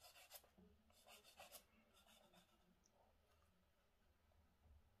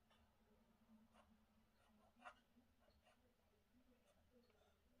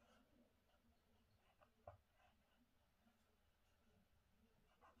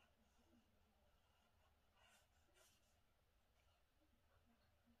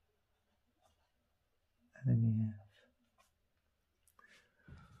 And then you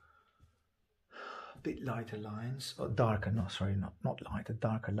have a bit lighter lines, or darker, no, sorry, not lighter,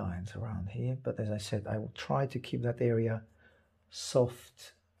 darker lines around here. But as I said, I will try to keep that area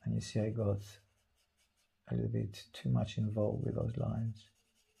soft. And you see I got a little bit too much involved with those lines.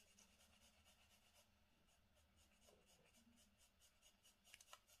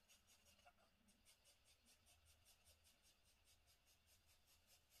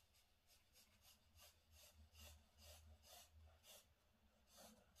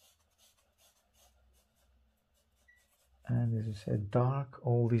 And as I said, dark,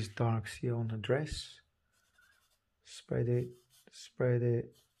 all these darks here on the dress. Spread it, spread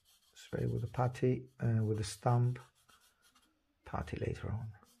it, spread it with a putty, with a stump. Putty later on.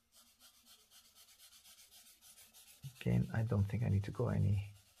 Again, I don't think I need to go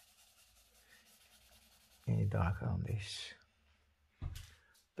any darker on this.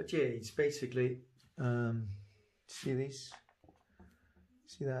 But yeah, it's basically, see this?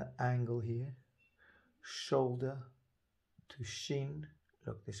 See that angle here? Shoulder to shin.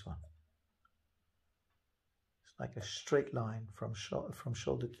 Look, this one. It's like a straight line from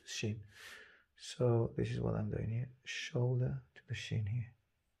shoulder to shin. So this is what I'm doing here. Shoulder to the shin here.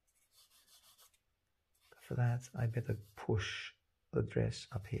 But for that, I better push the dress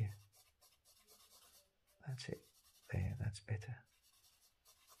up here. That's it. There, that's better.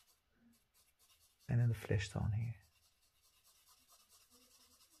 And then the flesh tone here.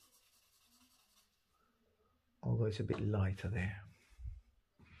 Although it's a bit lighter there.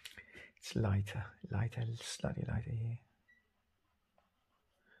 It's lighter, slightly lighter here.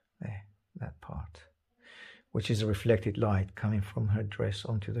 There, that part. Which is a reflected light coming from her dress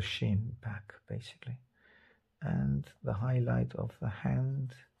onto the shin back, basically. And the highlight of the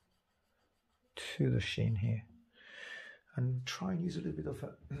hand to the sheen here, and try and use a little bit of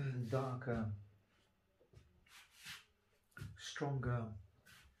a darker, stronger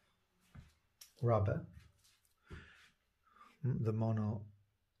rubber, the mono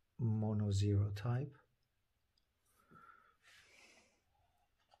zero type.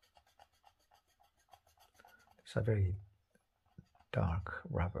 These are very dark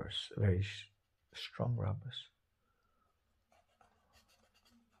rubbers, very strong rubbers.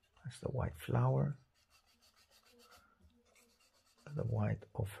 That's the white flower, the white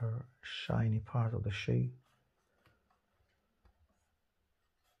of her shiny part of the shoe.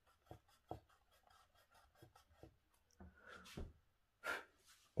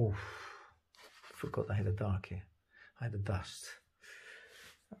 Oof, forgot I had a dark here. I had a dust.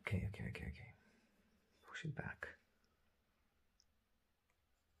 Okay. Push it back.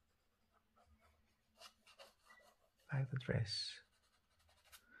 Back the dress.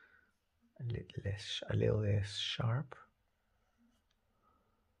 A little less sharp.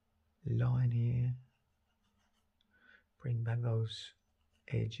 Line here. Bring back those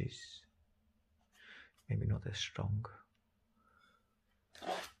edges. Maybe not as strong.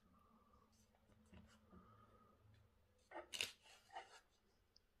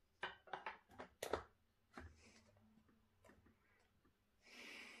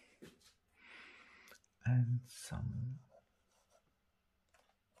 And some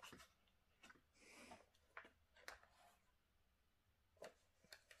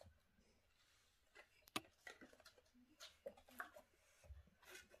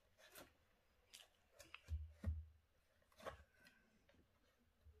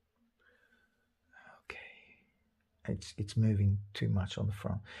it's moving too much on the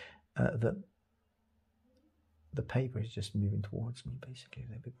front. The paper is just moving towards me, basically, a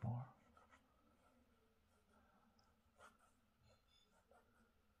little bit more.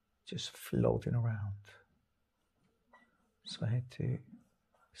 Just floating around. So I had to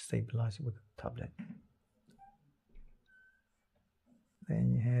stabilize it with a tablet.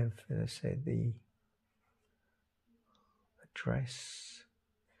 Then you have, as I said, the dress,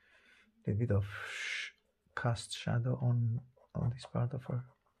 a bit of cast shadow on this part of her.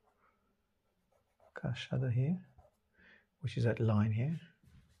 Cast shadow here, which is that line here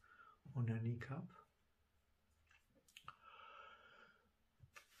on her kneecap.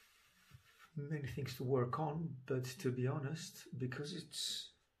 Many things to work on, but to be honest, because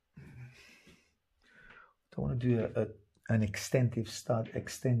it's, I don't want to do an extensive study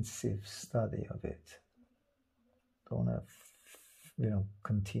of it. Don't want to,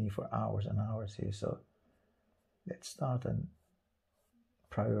 continue for hours and hours here. So let's start and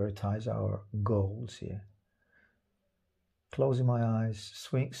prioritize our goals here. Closing my eyes,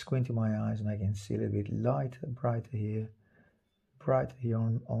 squinting my eyes, and I can see a little bit lighter, brighter here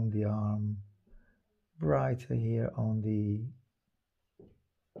on the arm, brighter here on the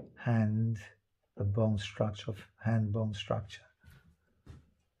hand, the bone structure of hand bone structure.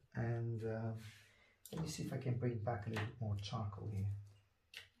 And let me see if I can bring back a little bit more charcoal here.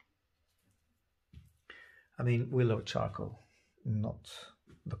 I mean willow charcoal, not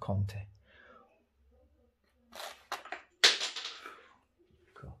the Conte.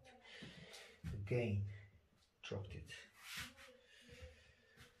 God, again, dropped it.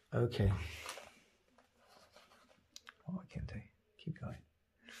 Okay, what I can do, keep going.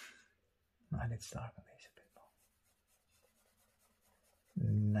 Now let's start on this a bit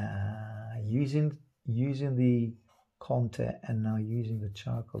more. Now, using the Conte and now using the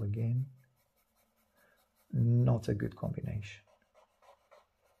charcoal again, not a good combination.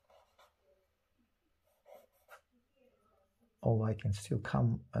 Although I can still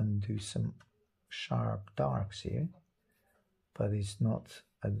come and do some sharp darks here, but it's not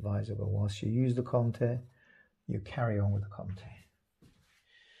advisable. Once you use the Conte, you carry on with the Conte.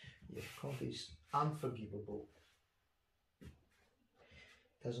 Yeah, Conte is unforgivable.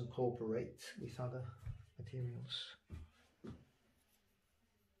 Doesn't cooperate with other materials.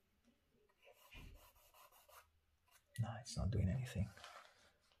 No, it's not doing anything.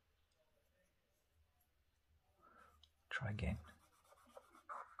 Try again.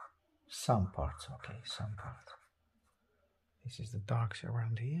 Some parts, okay, some parts. This is the darks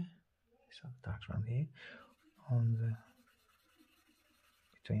around here. These are the darks around here. On the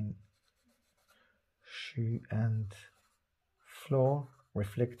between shoe and floor,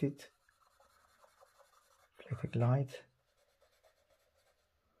 reflected light.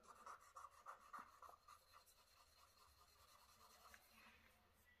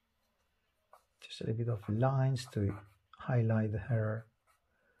 Just a little bit of lines to highlight her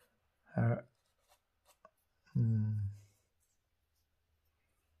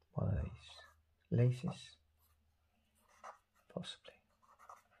what are these? laces, possibly.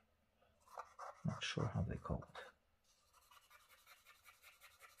 Not sure how they're called.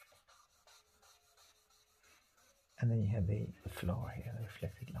 And then you have the floor here, the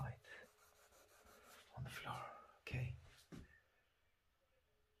reflected light on the floor. Okay.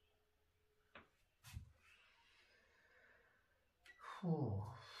 Oh,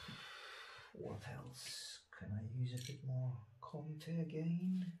 what else? Can I use a bit more Conte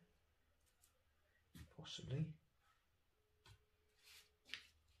again? Possibly.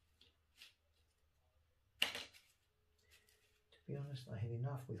 To be honest, I had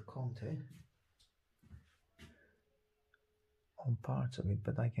enough with Conte on parts of it,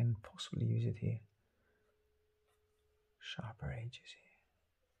 but I can possibly use it here. Sharper edges here.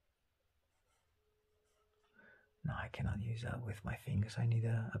 No, I cannot use that with my fingers. I need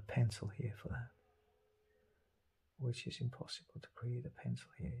a pencil here for that, which is impossible to create a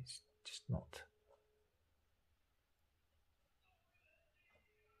pencil here. It's just not.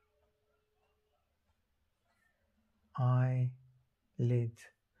 Eyelid,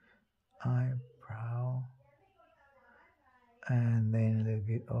 eyebrow, and then a little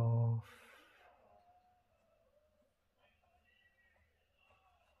bit of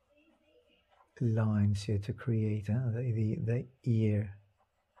lines here to create the ear,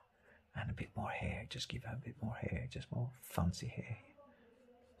 and a bit more hair. Just give her a bit more hair, just more fancy hair.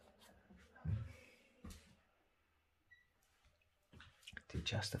 To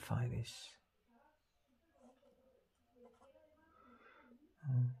justify this,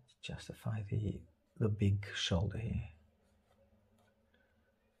 justify the big shoulder here.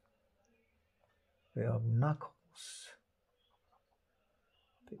 We have knuckles,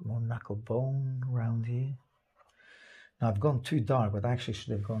 a bit more knuckle bone around here. Now I've gone too dark, but I actually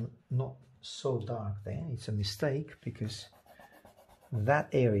should have gone not so dark there. It's a mistake because that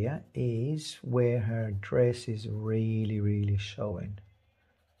area is where her dress is really showing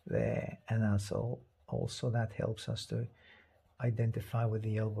there, and also that helps us to identify where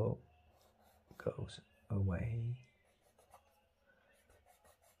the elbow goes away.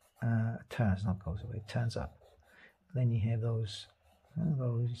 Turns, not goes away, turns up. Then you have those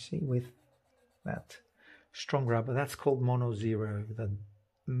you see, with that strong rubber. That's called mono zero. That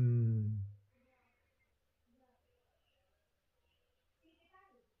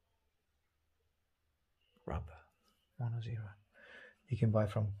rubber, mono zero. You can buy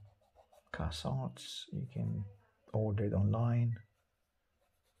from Cassarts. You can order it online.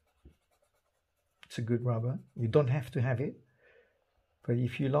 It's a good rubber. You don't have to have it, but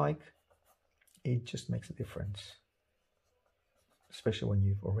if you like, it just makes a difference, especially when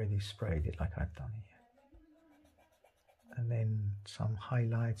you've already sprayed it like I've done here. And then some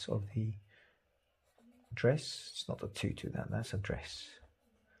highlights of the dress. It's not a tutu, that's a dress.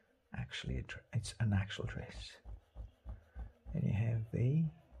 Actually, it's an actual dress. And you have the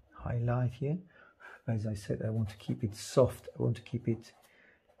highlight here. As I said, I want to keep it soft. I want to keep it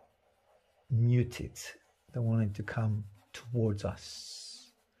muted. I don't want it to come towards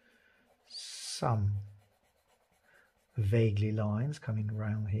us. Some vaguely lines coming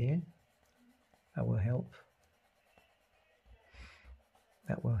around here. That will help.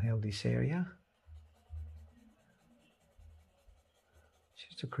 That will help this area.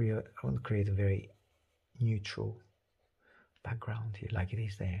 Just to create, I want to create a very neutral background here, like it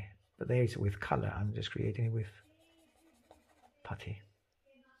is there. But there is with color. I'm just creating it with putty.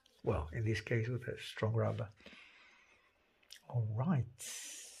 Well, in this case, with a strong rubber. All right.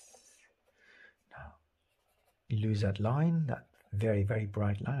 Now, lose that line, that very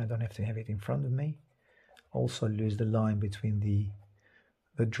bright line. I don't have to have it in front of me. Also, lose the line between the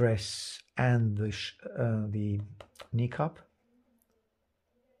dress and the kneecap.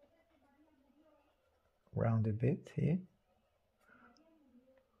 Round a bit here.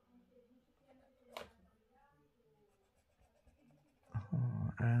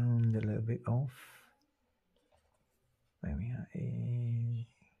 And a little bit off. There we are.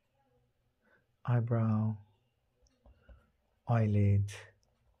 Eyebrow, eyelid,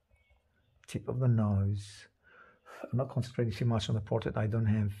 tip of the nose. I'm not concentrating too much on the portrait. I don't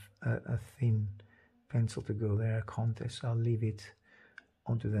have a thin pencil to go there, a contest. I'll leave it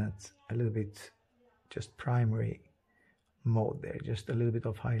onto that a little bit, just primary mode there. Just a little bit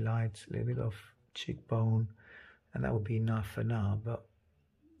of highlights, a little bit of cheekbone, and that will be enough for now. But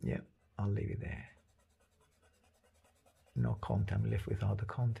yeah, I'll leave it there. No content, I'm left without the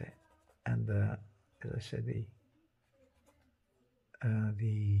content. And as I said,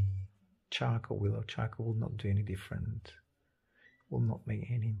 the charcoal, willow charcoal, will not do any different, will not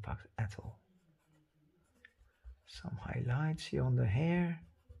make any impact at all. Some highlights here on the hair,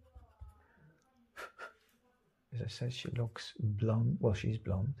 As I said, she looks blonde. Well, she's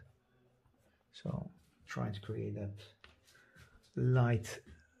blonde. So trying to create that light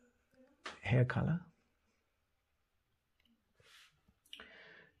hair color.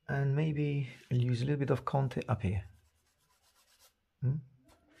 And maybe I'll use a little bit of contour up here.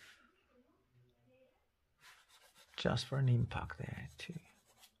 Just for an impact there too.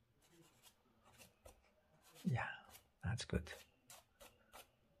 Yeah, that's good.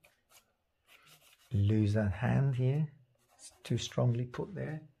 Lose that hand here. It's too strongly put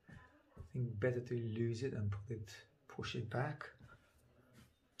there. I think better to lose it and push it back.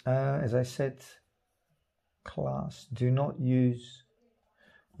 As I said, class, do not use.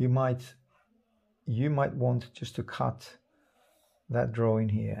 You might want just to cut that drawing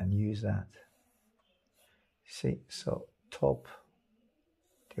here and use that. See, so top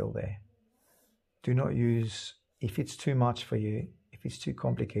till there. Do not use, if it's too much for you, if it's too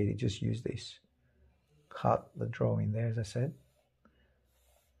complicated, just use this. Cut the drawing there, as I said.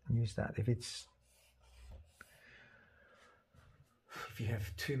 Use that. If you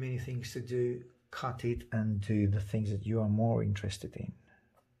have too many things to do, cut it and do the things that you are more interested in.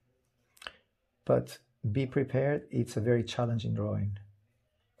 But be prepared, it's a very challenging drawing.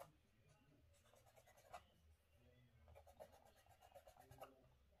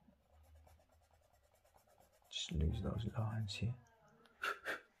 Just lose those lines here.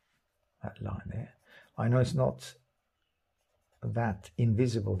 That line there. I know it's not that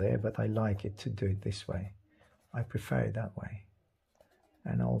invisible there, but I like it to do it this way. I prefer it that way.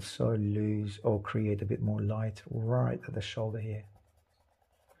 And also lose or create a bit more light right at the shoulder here.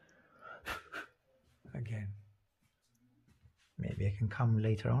 Again. Maybe I can come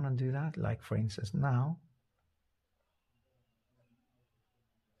later on and do that, like for instance now.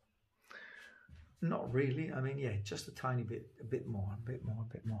 Not really, I mean, yeah, just a tiny bit, a bit more.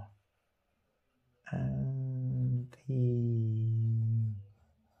 And the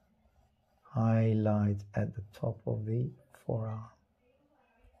highlight at the top of the forearm.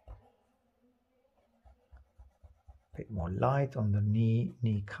 A bit more light on the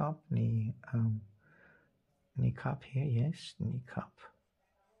knee cup here, yes, knee cup.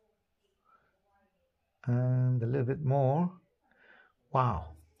 And a little bit more.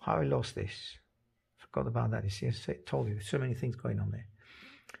 Wow, how I lost this. Forgot about that. You see, I told you, there's so many things going on there.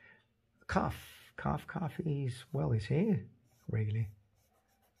 Calf is, well, it's here, really.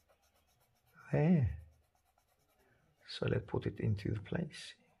 There. So let's put it into the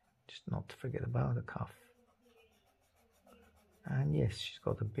place. Just not to forget about the calf. And yes, she's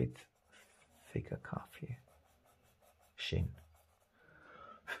got a bit thicker calf here. Shin.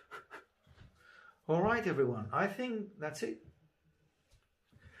 All right, everyone. I think that's it.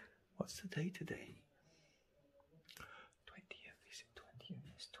 What's the day today? 20th. Is it 20th?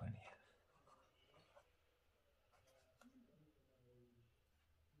 It's 20th.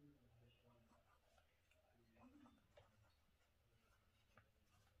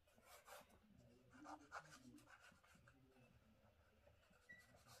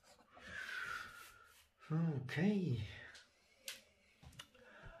 Okay.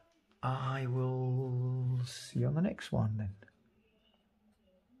 I will see you on the next one then.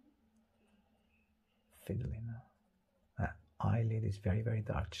 Fiddling. That eyelid is very, very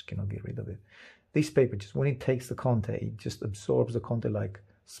dark. Just cannot get rid of it. This paper, just when it takes the content, it just absorbs the content like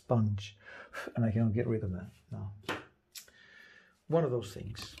sponge, and I cannot get rid of that. No. One of those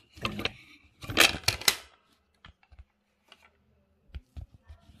things. Anyway.